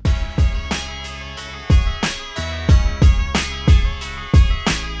next time.